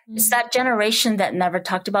so it's that generation that never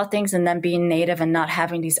talked about things, and then being Native and not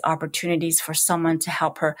having these opportunities for someone to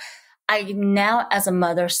help her. I now, as a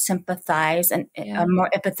mother, sympathize and I'm more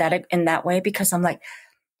empathetic in that way, because I'm like,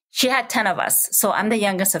 she had 10 of us. So I'm the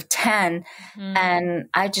youngest of 10. And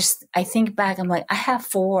I think back, I'm like, I have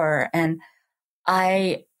 4, and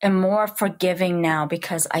I am more forgiving now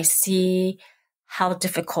because I see how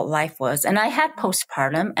difficult life was. And I had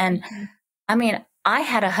postpartum, and I mean, I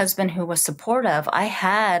had a husband who was supportive. I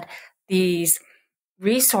had these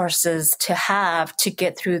resources to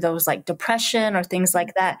get through those like depression or things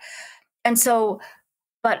like that. And so,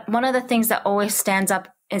 but one of the things that always stands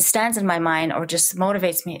in my mind or just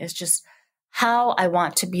motivates me is just how I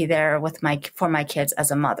want to be there for my kids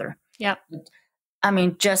as a mother. Yeah. I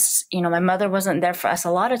mean, just, my mother wasn't there for us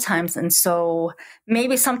a lot of times. And so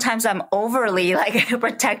maybe sometimes I'm overly like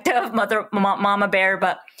protective mama bear,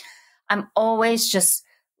 but I'm always just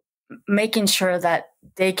making sure that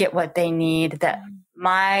they get what they need, that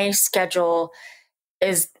my schedule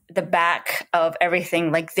is the back of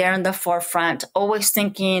everything. Like they're in the forefront, always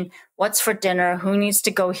thinking what's for dinner, who needs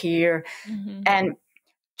to go here, and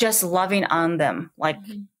just loving on them. Like,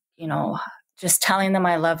 just telling them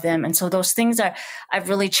I love them. And so those things I've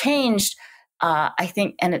really changed, I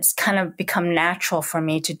think, and it's kind of become natural for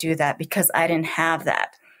me to do that because I didn't have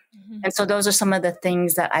that. And so those are some of the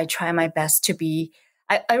things that I try my best to be.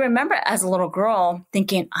 I remember as a little girl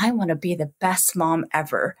thinking, I want to be the best mom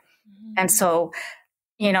ever. And so,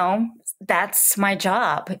 that's my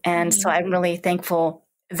job. And so I'm really thankful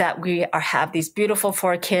that we have these beautiful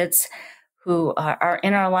 4 kids who are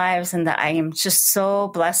in our lives, and that I am just so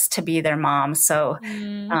blessed to be their mom. So,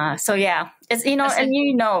 yeah, it's,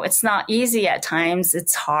 it's not easy at times.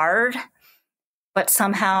 It's hard, but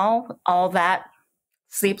somehow all that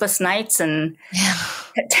sleepless nights and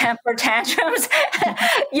temper tantrums,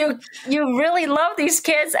 you really love these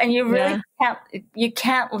kids, and you really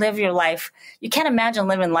can't live your life. You can't imagine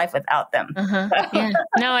living life without them.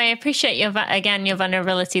 No, I appreciate your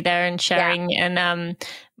vulnerability there and sharing. And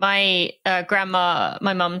my grandma,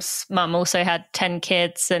 my mom's mum, also had 10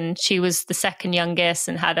 kids, and she was the second youngest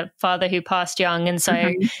and had a father who passed young. And so,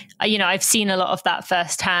 I've seen a lot of that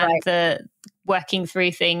firsthand, the working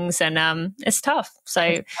through things, and it's tough.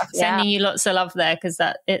 So sending you lots of love there, because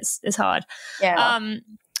that it's hard.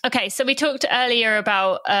 Okay, so we talked earlier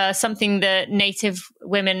about something that Native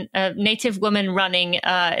women running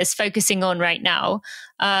is focusing on right now.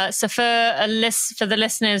 So for the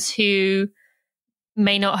listeners who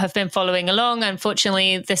may not have been following along,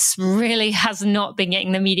 unfortunately, this really has not been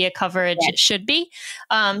getting the media coverage it should be.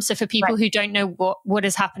 So for people who don't know what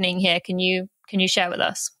is happening here, can you share with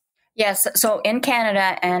us? Yes. So in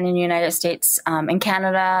Canada and in the United States, in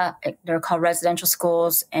Canada, they're called residential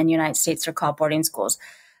schools. In the United States, they're called boarding schools.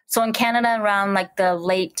 So in Canada, around like the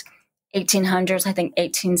late 1800s, I think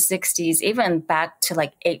 1860s, even back to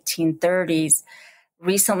like 1830s,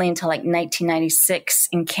 recently until like 1996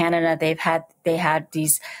 in Canada, they had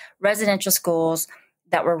these residential schools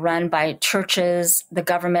that were run by churches. The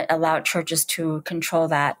government allowed churches to control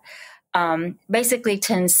that. Basically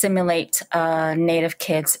to simulate Native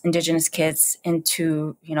kids, Indigenous kids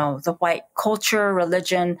into, the white culture,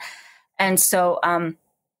 religion. And so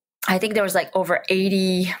I think there was like over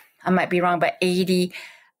 80, I might be wrong, but 80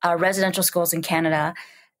 residential schools in Canada.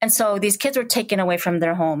 And so these kids were taken away from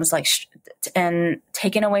their homes,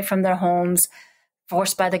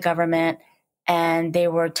 forced by the government. And they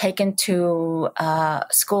were taken to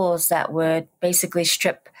schools that would basically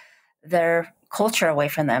strip their culture away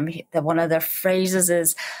from them. One of their phrases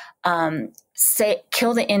is,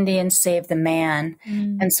 kill the Indian, save the man.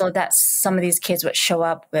 And so that's some of these kids would show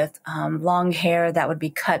up with long hair that would be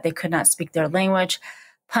cut. They could not speak their language.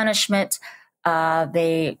 Punishment.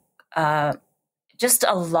 Just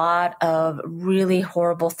a lot of really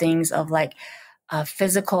horrible things of like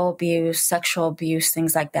physical abuse, sexual abuse,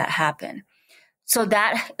 things like that happen. So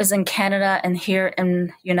that is in Canada, and here in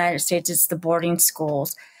the United States, it's the boarding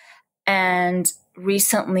schools. And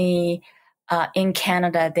recently in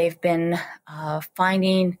Canada, they've been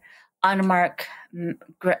finding unmarked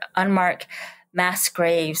mass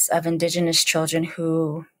graves of Indigenous children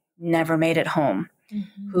who never made it home,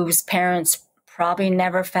 whose parents probably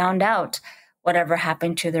never found out whatever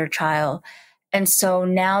happened to their child. And so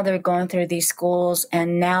now they're going through these schools,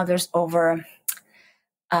 and now there's over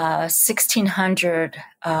 1,600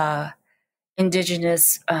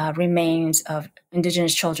 Indigenous remains of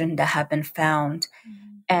Indigenous children that have been found.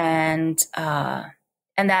 And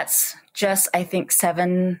that's just, I think,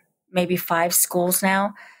 7, maybe 5 schools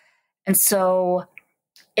now. And so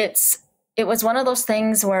it was one of those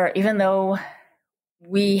things where even though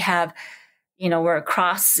we have, we're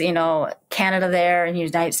across, Canada there and the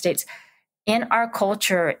United States, in our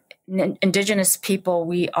culture, Indigenous people,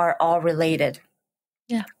 we are all related.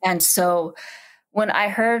 Yeah. And so when I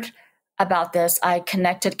heard about this, I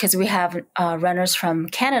connected because we have runners from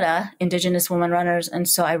Canada, Indigenous women runners. And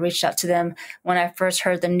so I reached out to them. When I first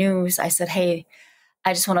heard the news, I said, hey,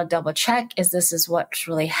 I just want to double check. Is what's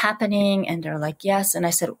really happening? And they're like, yes. And I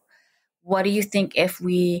said, what do you think if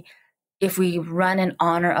we run in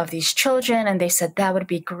honor of these children? And they said, that would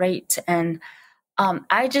be great. And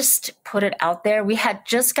I just put it out there. We had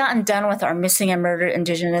just gotten done with our missing and murdered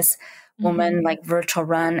Indigenous woman, like virtual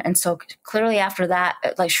run. And so clearly after that,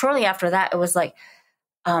 shortly after that, it was like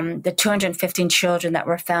the 215 children that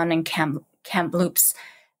were found in Kamloops,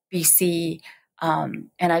 BC. And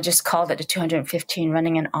I just called it the 215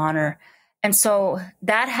 running in honor. And so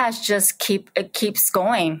that has just it keeps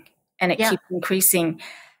going, and it keeps increasing.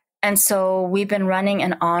 And so we've been running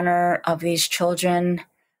in honor of these children.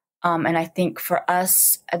 And I think for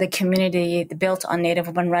us, the community, the Built on Native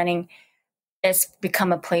Women Running, it's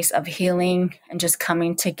become a place of healing and just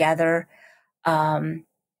coming together.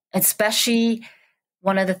 Especially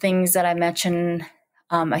one of the things that I mentioned,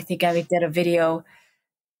 I think I did a video,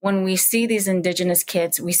 when we see these Indigenous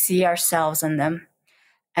kids, we see ourselves in them.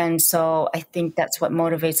 And so I think that's what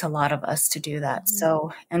motivates a lot of us to do that.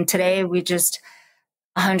 So, and today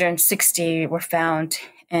 160 were found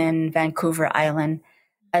in Vancouver Island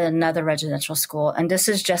at another residential school. And this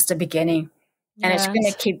is just the beginning. And it's going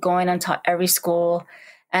to keep going until every school.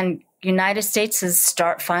 And United States is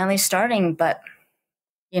finally starting. But,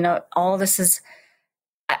 all this is,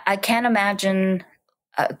 I can't imagine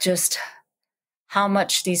just how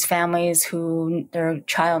much these families who their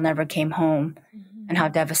child never came home and how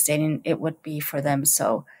devastating it would be for them.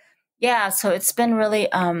 So, so it's been really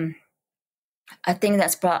a thing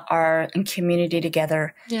that's brought our community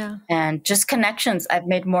together. Yeah. And just connections. I've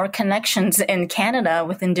made more connections in Canada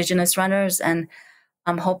with Indigenous runners, and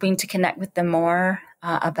I'm hoping to connect with them more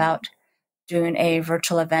about doing a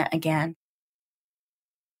virtual event again.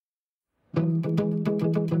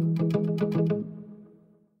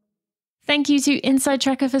 Thank you to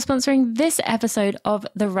Insidetracker for sponsoring this episode of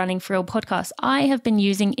the Running for Real podcast. I have been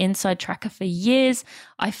using Insidetracker for years.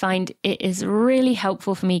 I find it is really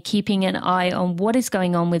helpful for me keeping an eye on what is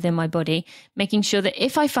going on within my body, making sure that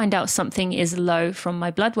if I find out something is low from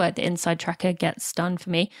my blood work, the Insidetracker gets done for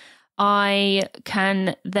me. I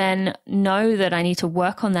can then know that I need to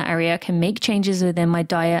work on that area, can make changes within my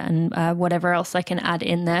diet and whatever else I can add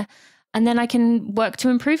in there. And then I can work to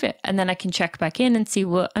improve it. And then I can check back in and see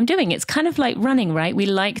what I'm doing. It's kind of like running, right? We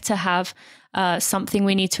like to have something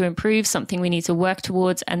we need to improve, something we need to work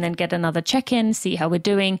towards, and then get another check-in, see how we're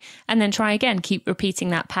doing, and then try again, keep repeating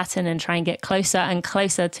that pattern and try and get closer and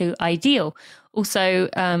closer to ideal. Also,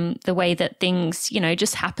 the way that things,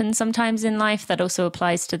 just happen sometimes in life, that also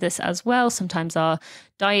applies to this as well. Sometimes our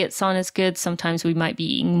diets aren't as good. Sometimes we might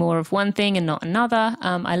be eating more of one thing and not another.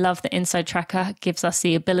 I love that Insidetracker gives us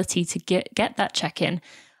the ability to get that check-in.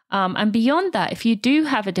 And beyond that, if you do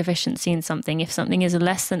have a deficiency in something, if something is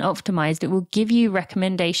less than optimized, it will give you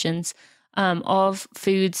recommendations of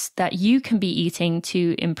foods that you can be eating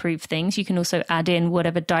to improve things. You can also add in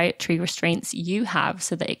whatever dietary restraints you have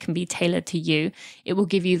so that it can be tailored to you. It will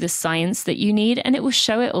give you the science that you need, and it will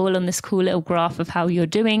show it all on this cool little graph of how you're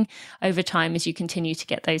doing over time as you continue to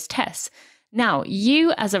get those tests. Now,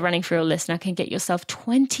 you as a Running for Real listener can get yourself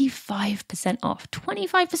 25% off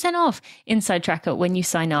Insidetracker when you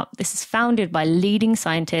sign up. This is founded by leading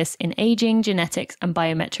scientists in aging, genetics, and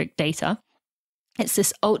biometric data. It's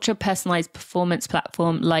this ultra personalized performance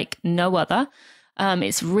platform like no other.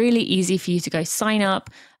 It's really easy for you to go sign up,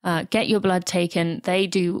 get your blood taken. They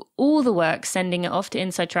do all the work, sending it off to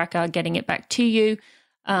Insidetracker, getting it back to you,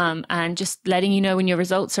 and just letting you know when your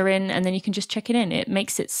results are in, and then you can just check it in. It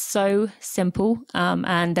makes it so simple,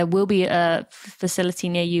 and there will be a facility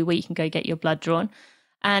near you where you can go get your blood drawn.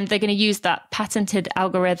 And they're going to use that patented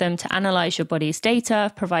algorithm to analyze your body's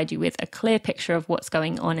data, provide you with a clear picture of what's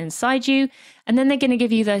going on inside you. And then they're going to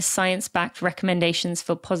give you those science-backed recommendations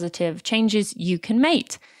for positive changes you can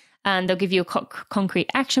make. And they'll give you a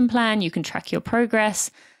concrete action plan. You can track your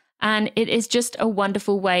progress. And it is just a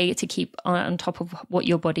wonderful way to keep on top of what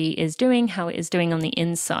your body is doing, how it is doing on the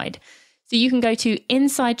inside. So you can go to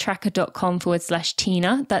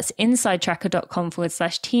insidetracker.com/Tina. That's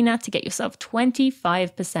insidetracker.com/Tina to get yourself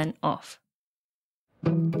 25% off.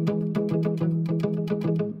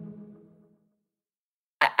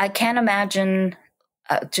 I can't imagine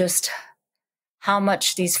just how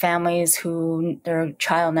much these families who their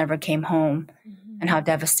child never came home and how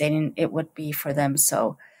devastating it would be for them.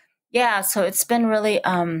 So, yeah, so it's been really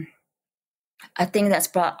a thing that's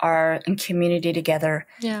brought our community together.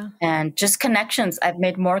 Yeah. And just connections. I've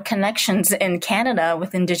made more connections in Canada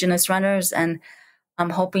with Indigenous runners, and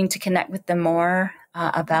I'm hoping to connect with them more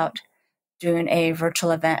about doing a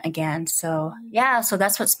virtual event again. So, yeah, so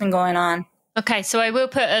that's what's been going on. Okay, so I will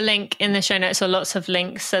put a link in the show notes, or lots of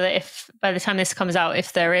links, so that if by the time this comes out,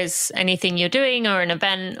 if there is anything you're doing or an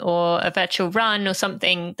event or a virtual run or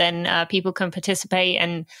something, then people can participate,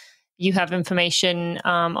 and you have information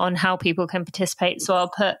on how people can participate. So I'll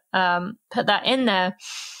put that in there.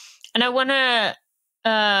 And I want to,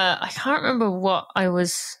 I can't remember what I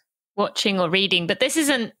was watching or reading, but this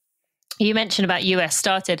isn't, you mentioned about US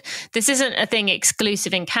started. This isn't a thing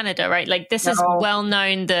exclusive in Canada, right? Like this is well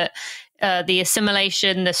known that the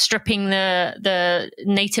assimilation, the stripping the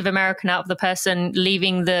Native American out of the person,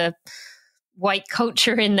 leaving the white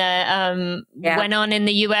culture in there went on in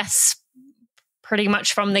the US pretty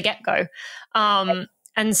much from the get-go. And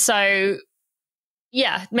so,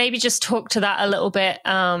 yeah, maybe just talk to that a little bit,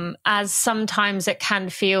 as sometimes it can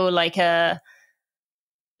feel like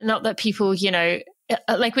not that people, I'm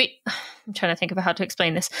trying to think of how to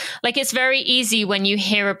explain this. Like, it's very easy when you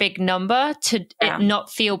hear a big number to it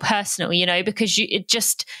not feel personal, because it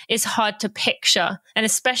just is hard to picture. And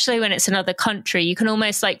especially when it's another country, you can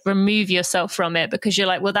almost like remove yourself from it because you're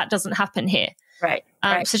like, well, that doesn't happen here. Right.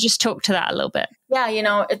 So just talk to that a little bit. Yeah,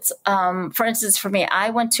 it's, for instance, for me, I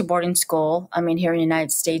went to boarding school. I mean, here in the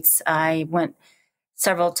United States, I went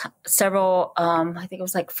several, I think it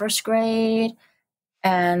was like first grade,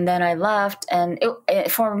 and then I left. And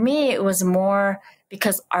for me, it was more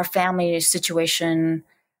because our family situation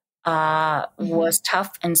was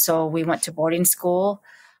tough. And so we went to boarding school.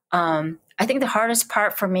 I think the hardest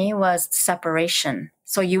part for me was separation.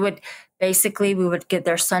 So we would get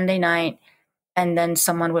there Sunday night, and then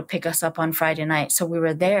someone would pick us up on Friday night. So we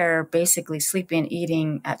were there basically sleeping,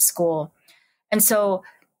 eating at school. And so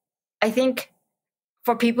I think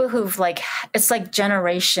for people who've it's like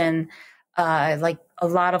generation like a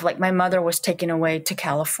lot of, like, my mother was taken away to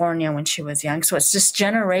California when she was young. So it's this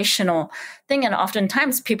generational thing. And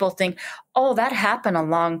oftentimes people think, oh, that happened a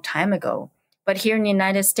long time ago. But here in the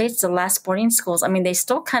United States, the last boarding schools, I mean, they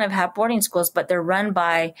still kind of have boarding schools, but they're run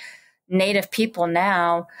by Native people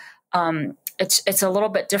now. It's a little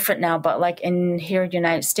bit different now, but like in here in the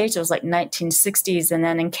United States, it was like 1960s. And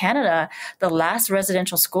then in Canada, the last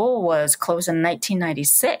residential school was closed in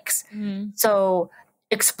 1996. So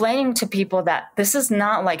explaining to people that this is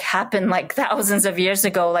not like happened like thousands of years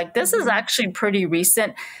ago. Like this is actually pretty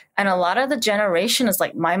recent. And a lot of the generation is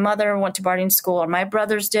like, my mother went to boarding school, or my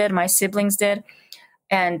brothers did, my siblings did.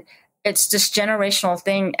 And it's this generational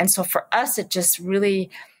thing. And so for us, it's really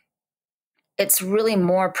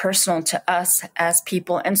more personal to us as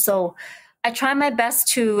people. And so I try my best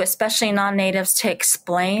to, especially non-natives, to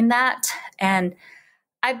explain that. And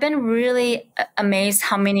I've been really amazed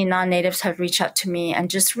how many non-natives have reached out to me and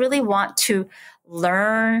just really want to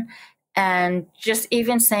learn, and just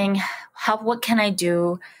even saying, what can I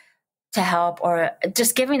do to help? Or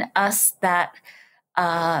just giving us that,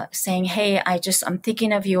 saying, hey, I'm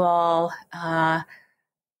thinking of you all.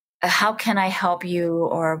 How can I help you?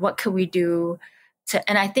 Or what could we do?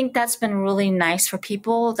 And I think that's been really nice for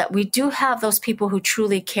people, that we do have those people who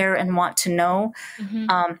truly care and want to know.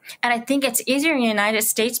 And I think it's easier in the United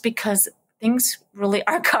States because things really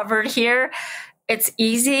are covered here. It's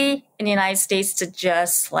easy in the United States to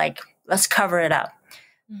just like, let's cover it up.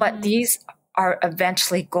 But these are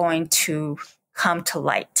eventually going to come to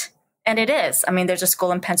light. And it is. I mean, there's a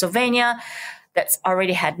school in Pennsylvania that's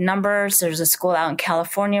already had numbers. There's a school out in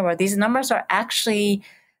California where these numbers are actually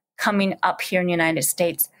coming up here in the United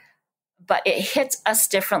States. But it hits us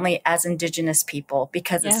differently as Indigenous people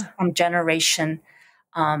because it's from generation.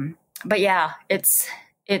 But yeah, it's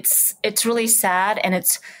really sad, and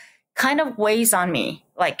it's kind of weighs on me.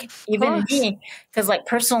 Like even me, because like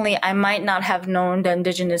personally, I might not have known the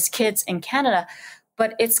Indigenous kids in Canada,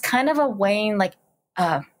 but it's kind of a weighing, like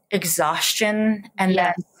exhaustion, and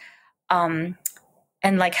that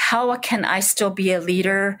and like, how can I still be a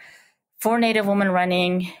leader for Native women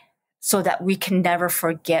running so that we can never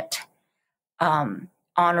forget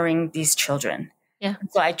honoring these children?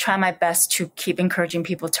 So I try my best to keep encouraging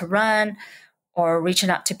people to run, or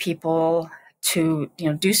reaching out to people to,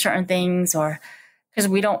 do certain things, or because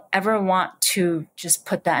we don't ever want to just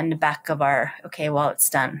put that in the back of our, okay, well, it's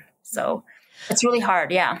done. So it's really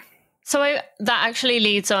hard. Yeah. So that actually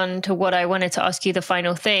leads on to what I wanted to ask you, the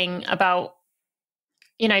final thing about,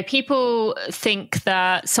 people think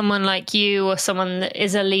that someone like you, or someone that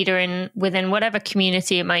is a leader within whatever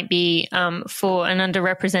community it might be, for an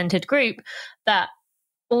underrepresented group, that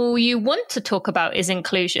all you want to talk about is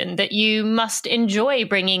inclusion, that you must enjoy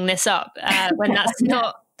bringing this up, when that's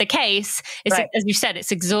not the case. As you said,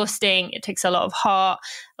 it's exhausting. It takes a lot of heart,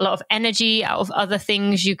 a lot of energy out of other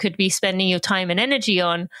things you could be spending your time and energy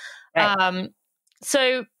on.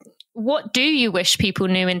 So what do you wish people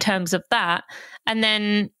knew in terms of that? And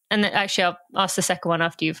then actually, I'll ask the second one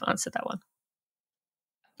after you've answered that one.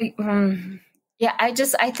 Yeah,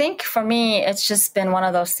 I think for me, it's just been one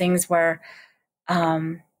of those things where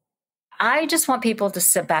I just want people to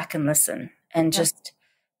sit back and listen and just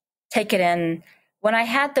take it in. When I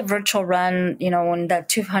had the virtual run, when the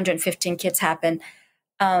 215 kids happened,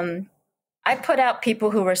 I put out people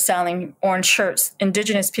who were selling orange shirts,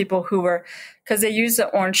 Indigenous people because they use the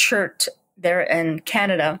orange shirt there in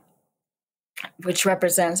Canada, which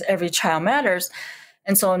represents Every Child Matters.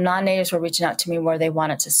 And so non-natives were reaching out to me where they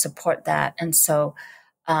wanted to support that. And so,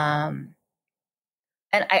 and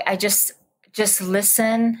I just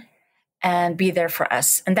listen and be there for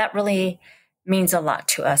us. And that really means a lot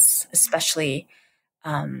to us, especially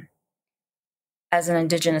as an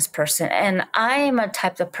Indigenous person. And I am a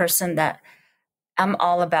type of person that I'm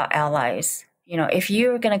all about allies. If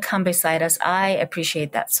you're going to come beside us, I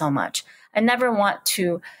appreciate that so much. I never want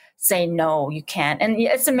to say, no, you can't. And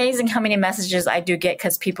it's amazing how many messages I do get,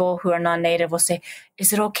 because people who are non-native will say,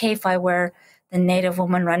 is it okay if I wear the Native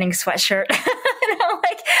woman running sweatshirt? And I'm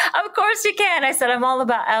like, of course you can. I said, I'm all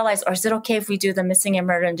about allies. Or is it okay if we do the Missing and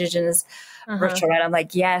Murdered Indigenous virtual ride? I'm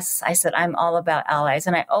like, yes. I said, I'm all about allies.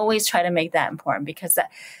 And I always try to make that important,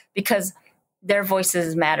 because their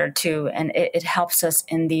voices matter too. And it helps us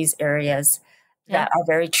in these areas that are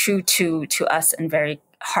very true to us and very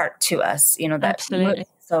heart to us, that. Absolutely.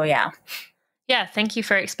 So, yeah. Yeah. Thank you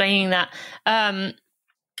for explaining that.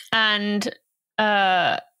 And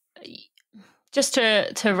just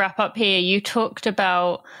to wrap up here, you talked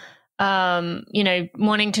about,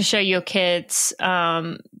 wanting to show your kids,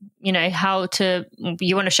 you know,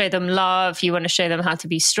 you want to show them love, you want to show them how to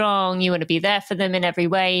be strong, you want to be there for them in every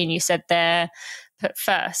way. And you said they're put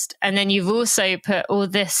first. And then you've also put all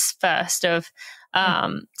this first of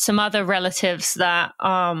some other relatives that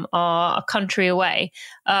are a country away,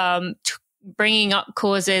 bringing up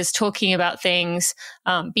causes, talking about things,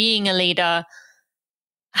 being a leader.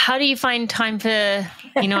 How do you find time for,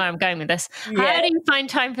 you know where I'm going with this, How do you find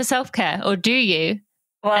time for self-care, or do you?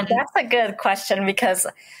 Well, that's a good question, because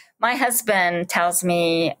my husband tells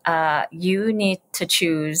me, you need to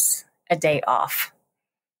choose a day off.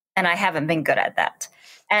 And I haven't been good at that.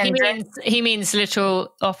 And he means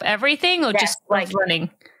literal off everything, or just like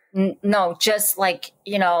running? No, just like,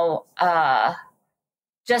 you know,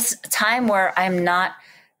 just time where I'm not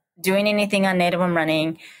doing anything on Native Women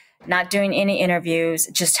Running, not doing any interviews,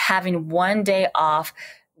 just having one day off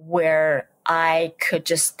where I could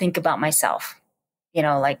just think about myself, you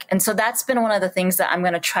know, like, and so that's been one of the things that I'm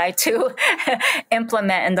going to try to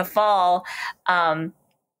implement in the fall,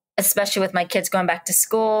 especially with my kids going back to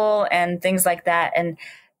school and things like that, and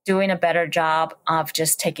doing a better job of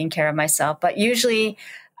just taking care of myself. But usually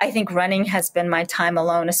I think running has been my time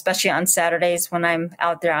alone, especially on Saturdays when I'm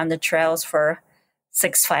out there on the trails for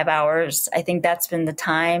 5 hours. I think that's been the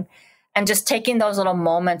time. And just taking those little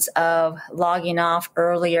moments of logging off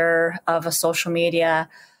earlier of a social media,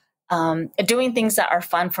 doing things that are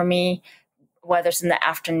fun for me, whether it's in the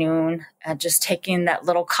afternoon, just taking that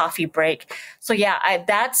little coffee break. So yeah,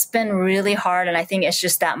 that's been really hard. And I think it's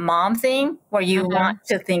just that mom thing where you want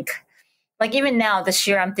to think, like even now this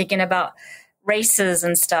year, I'm thinking about races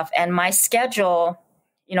and stuff, and my schedule,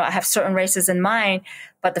 you know, I have certain races in mind,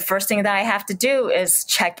 but the first thing that I have to do is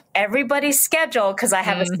check everybody's schedule, because I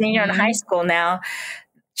have a senior in high school now,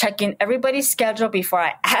 checking everybody's schedule before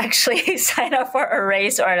I actually sign up for a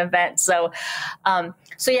race or an event. So,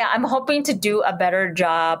 yeah, I'm hoping to do a better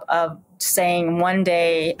job of saying one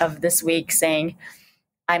day of this week, saying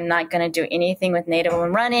I'm not going to do anything with Native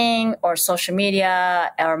Women Running or social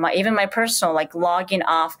media or even my personal, like logging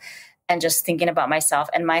off and just thinking about myself.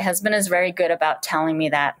 And my husband is very good about telling me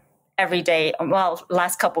that every day. Well,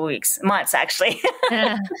 last couple of months, actually.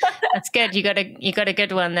 Yeah, that's good. You got a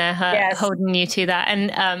good one there, yes. Holding you to that.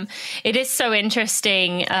 And it is so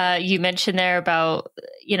interesting. You mentioned there about,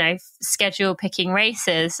 you know, schedule picking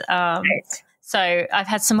races. Right. So I've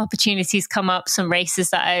had some opportunities come up, some races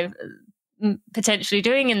that I'm potentially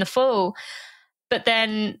doing in the fall. But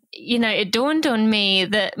then, you know, it dawned on me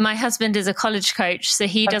that my husband is a college coach, so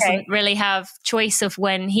he doesn't really have choice of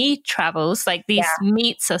when he travels. Like these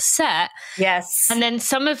meets are set. Yes. And then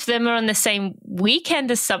some of them are on the same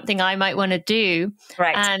weekend as something I might want to do.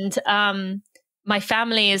 Right. And my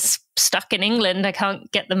family is stuck in England. I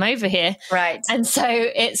can't get them over here. Right. And so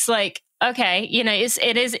it's like, okay, you know,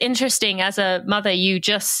 it is interesting as a mother, you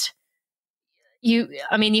have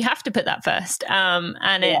to put that first. And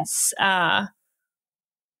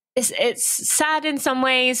it's sad in some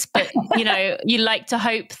ways, but you know, you like to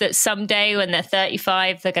hope that someday when they're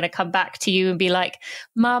 35, they're going to come back to you and be like,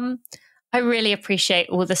 Mum, I really appreciate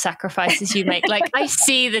all the sacrifices you make. Like, I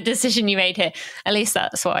see the decision you made here. At least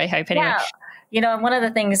that's what I hope anyway. Yeah. You know, one of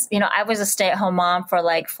the things, you know, I was a stay-at-home mom for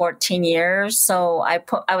like 14 years. So I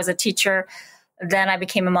was a teacher. Then I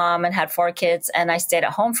became a mom and had 4 kids, and I stayed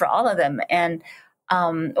at home for all of them. And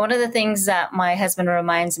one of the things that my husband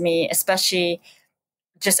reminds me, especially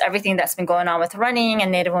just everything that's been going on with running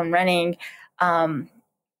and Native Women Running, I've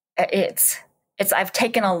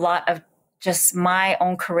taken a lot of just my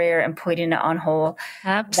own career and putting it on hold.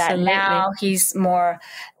 Absolutely. That now he's more,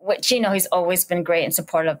 which, you know, he's always been great and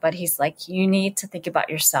supportive, but he's like, you need to think about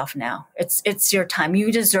yourself now. It's your time.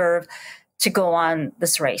 You deserve to go on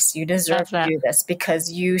this race. You deserve to do this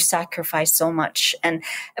because you sacrifice so much.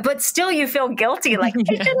 But still you feel guilty. Like, I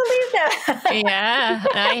shouldn't leave that. Yeah,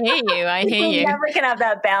 I hear you. You never can have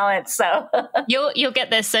that balance. So you'll get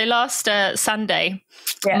this. So last Sunday,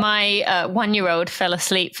 my 1-year-old fell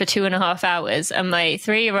asleep for 2.5 hours, and my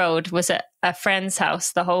 3-year-old was at a friend's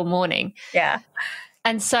house the whole morning. Yeah.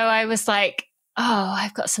 And so I was like, oh,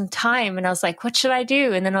 I've got some time. And I was like, what should I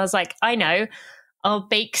do? And then I was like, I know. I'll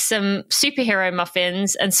bake some superhero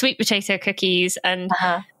muffins and sweet potato cookies. And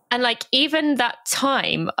like, even that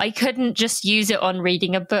time, I couldn't just use it on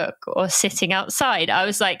reading a book or sitting outside. I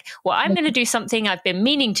was like, well, I'm going to do something I've been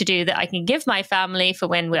meaning to do that I can give my family for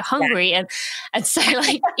when we're hungry. And so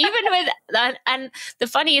like, even with that, and the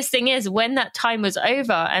funniest thing is when that time was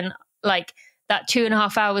over and like that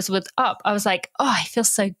 2.5 hours was up, I was like, oh, I feel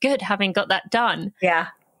so good having got that done. Yeah.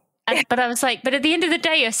 But I was like, but at the end of the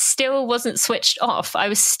day, I still wasn't switched off. I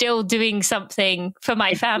was still doing something for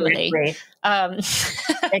my family.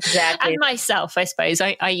 Exactly. And myself, I suppose.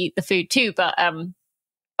 I eat the food too, but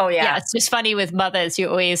yeah, it's just funny with mothers. You're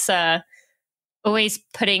always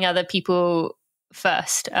putting other people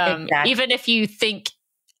first. Exactly. Even if you think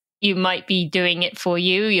you might be doing it for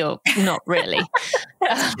you, you're not really.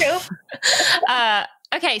 That's true.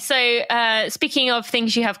 Okay, so speaking of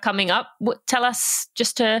things you have coming up, tell us,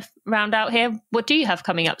 just to round out here, what do you have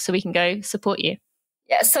coming up so we can go support you?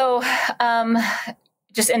 Yeah, so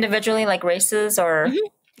just individually, like races or... Mm-hmm.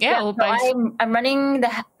 Yeah, or both. I'm running the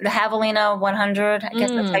Javelina 100, I guess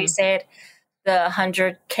that's how you say it, the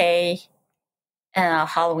 100K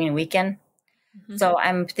Halloween weekend. Mm-hmm. So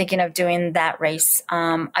I'm thinking of doing that race.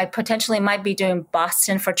 I potentially might be doing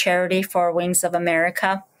Boston for charity for Wings of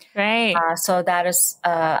America. Right. So that is,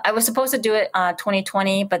 I was supposed to do it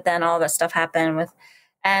 2020, but then all that stuff happened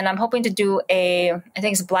and I'm hoping to do I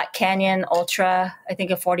think it's Black Canyon Ultra, I think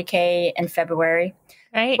a 40K in February.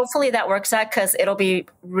 Right. Hopefully that works out because it'll be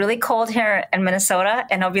really cold here in Minnesota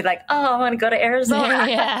and I'll be like, oh, I want to go to Arizona.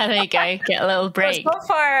 Yeah, there you go. Get a little break. So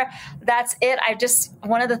far, that's it.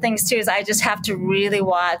 One of the things too is I just have to really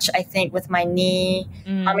watch, I think, with my knee,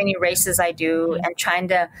 how many races I do and trying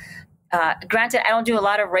to, granted, I don't do a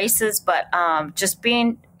lot of races, but just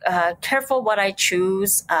being careful what I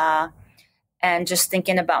choose and just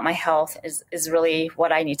thinking about my health is really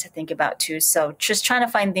what I need to think about too. So just trying to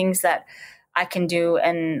find things that I can do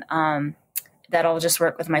and that'll just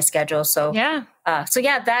work with my schedule. So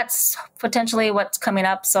that's potentially what's coming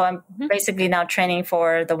up. So I'm basically now training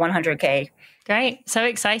for the 100K. Great. So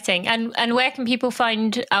exciting. And where can people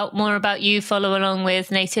find out more about you, follow along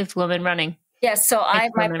with Native Woman Running? Yes. So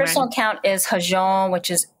my personal account is Hojon,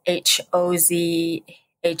 which is HOZHO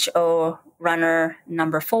runner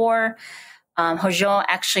 4. Hojon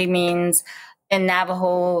actually means in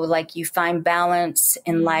Navajo, like you find balance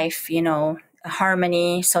in life,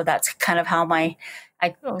 harmony. So that's kind of how I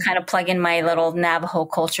kind of plug in my little Navajo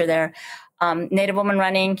culture there. Native Woman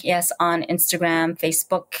Running, yes, on Instagram,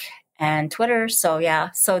 Facebook, and Twitter. So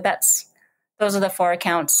those are the 4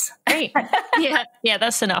 accounts. Great. Yeah,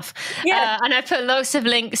 that's enough. Yeah. And I put lots of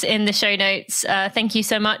links in the show notes. Thank you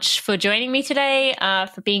so much for joining me today,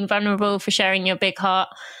 for being vulnerable, for sharing your big heart.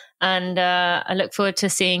 And I look forward to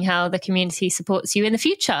seeing how the community supports you in the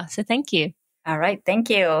future. So thank you. All right. Thank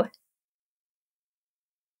you.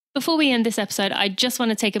 Before we end this episode, I just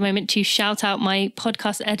want to take a moment to shout out my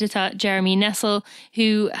podcast editor, Jeremy Nessel,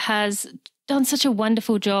 who has done such a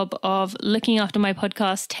wonderful job of looking after my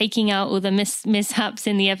podcast, taking out all the mishaps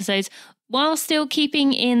in the episodes, while still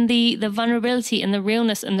keeping in the vulnerability and the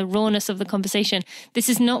realness and the rawness of the conversation. This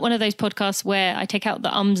is not one of those podcasts where I take out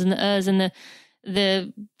the ums and the ers and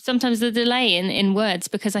the sometimes the delay in words,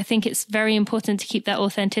 because I think it's very important to keep that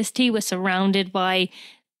authenticity. We're surrounded by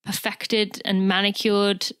perfected and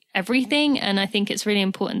manicured everything, and I think it's really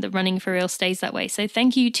important that Running for Real stays that way. So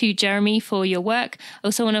thank you to Jeremy for your work. I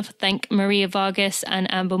also want to thank Maria Vargas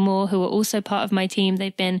and Amber Moore, who are also part of my team.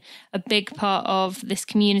 They've been a big part of this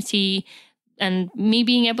community and me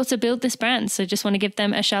being able to build this brand. So just want to give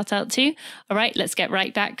them a shout out too. All right, let's get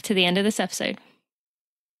right back to the end of this episode.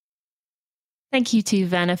 Thank you to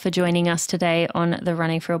Verna for joining us today on the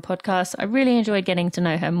Running for Real podcast. I really enjoyed getting to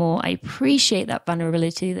know her more. I appreciate that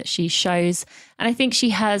vulnerability that she shows. And I think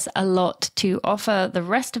she has a lot to offer the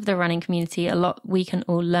rest of the running community, a lot we can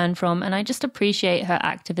all learn from. And I just appreciate her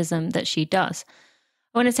activism that she does.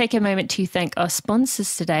 I want to take a moment to thank our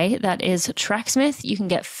sponsors today. That is Tracksmith. You can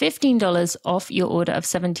get $15 off your order of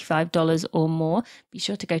 $75 or more. Be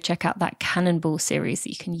sure to go check out that Cannonball series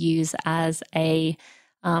that you can use as a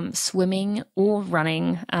swimming or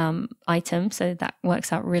running item. So that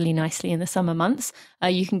works out really nicely in the summer months.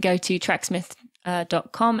 You can go to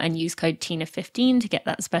tracksmith.com and use code TINA15 to get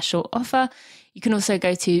that special offer. You can also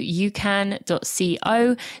go to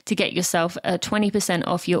ucan.co to get yourself 20%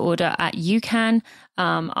 off your order at UCAN.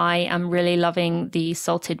 I am really loving the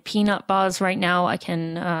salted peanut bars right now. I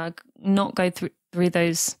can not go through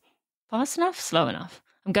those fast enough, slow enough.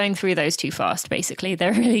 I'm going through those too fast, basically.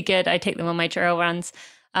 They're really good. I take them on my trail runs.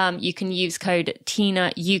 You can use code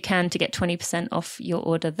TINA to get 20% off your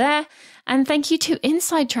order there. And thank you to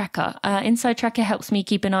Insidetracker. Insidetracker helps me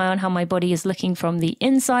keep an eye on how my body is looking from the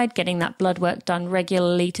inside, getting that blood work done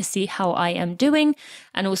regularly to see how I am doing,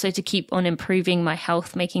 and also to keep on improving my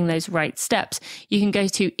health, making those right steps. You can go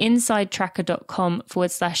to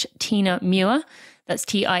insidetracker.com/Tina Muir. That's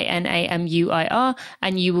TINAMUIR,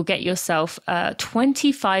 and you will get yourself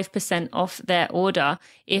 25% off their order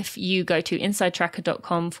if you go to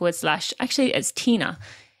insidetracker.com / actually it's Tina.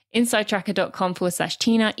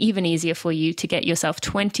 Insidetracker.com/Tina, even easier for you to get yourself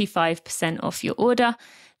 25% off your order.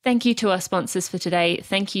 Thank you to our sponsors for today.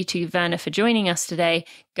 Thank you to Verna for joining us today.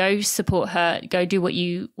 Go support her. Go do what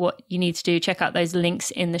you need to do. Check out those links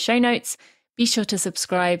in the show notes. Be sure to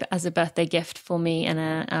subscribe as a birthday gift for me and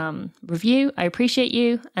a review. I appreciate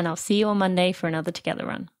you, and I'll see you on Monday for another Together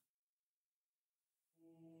Run.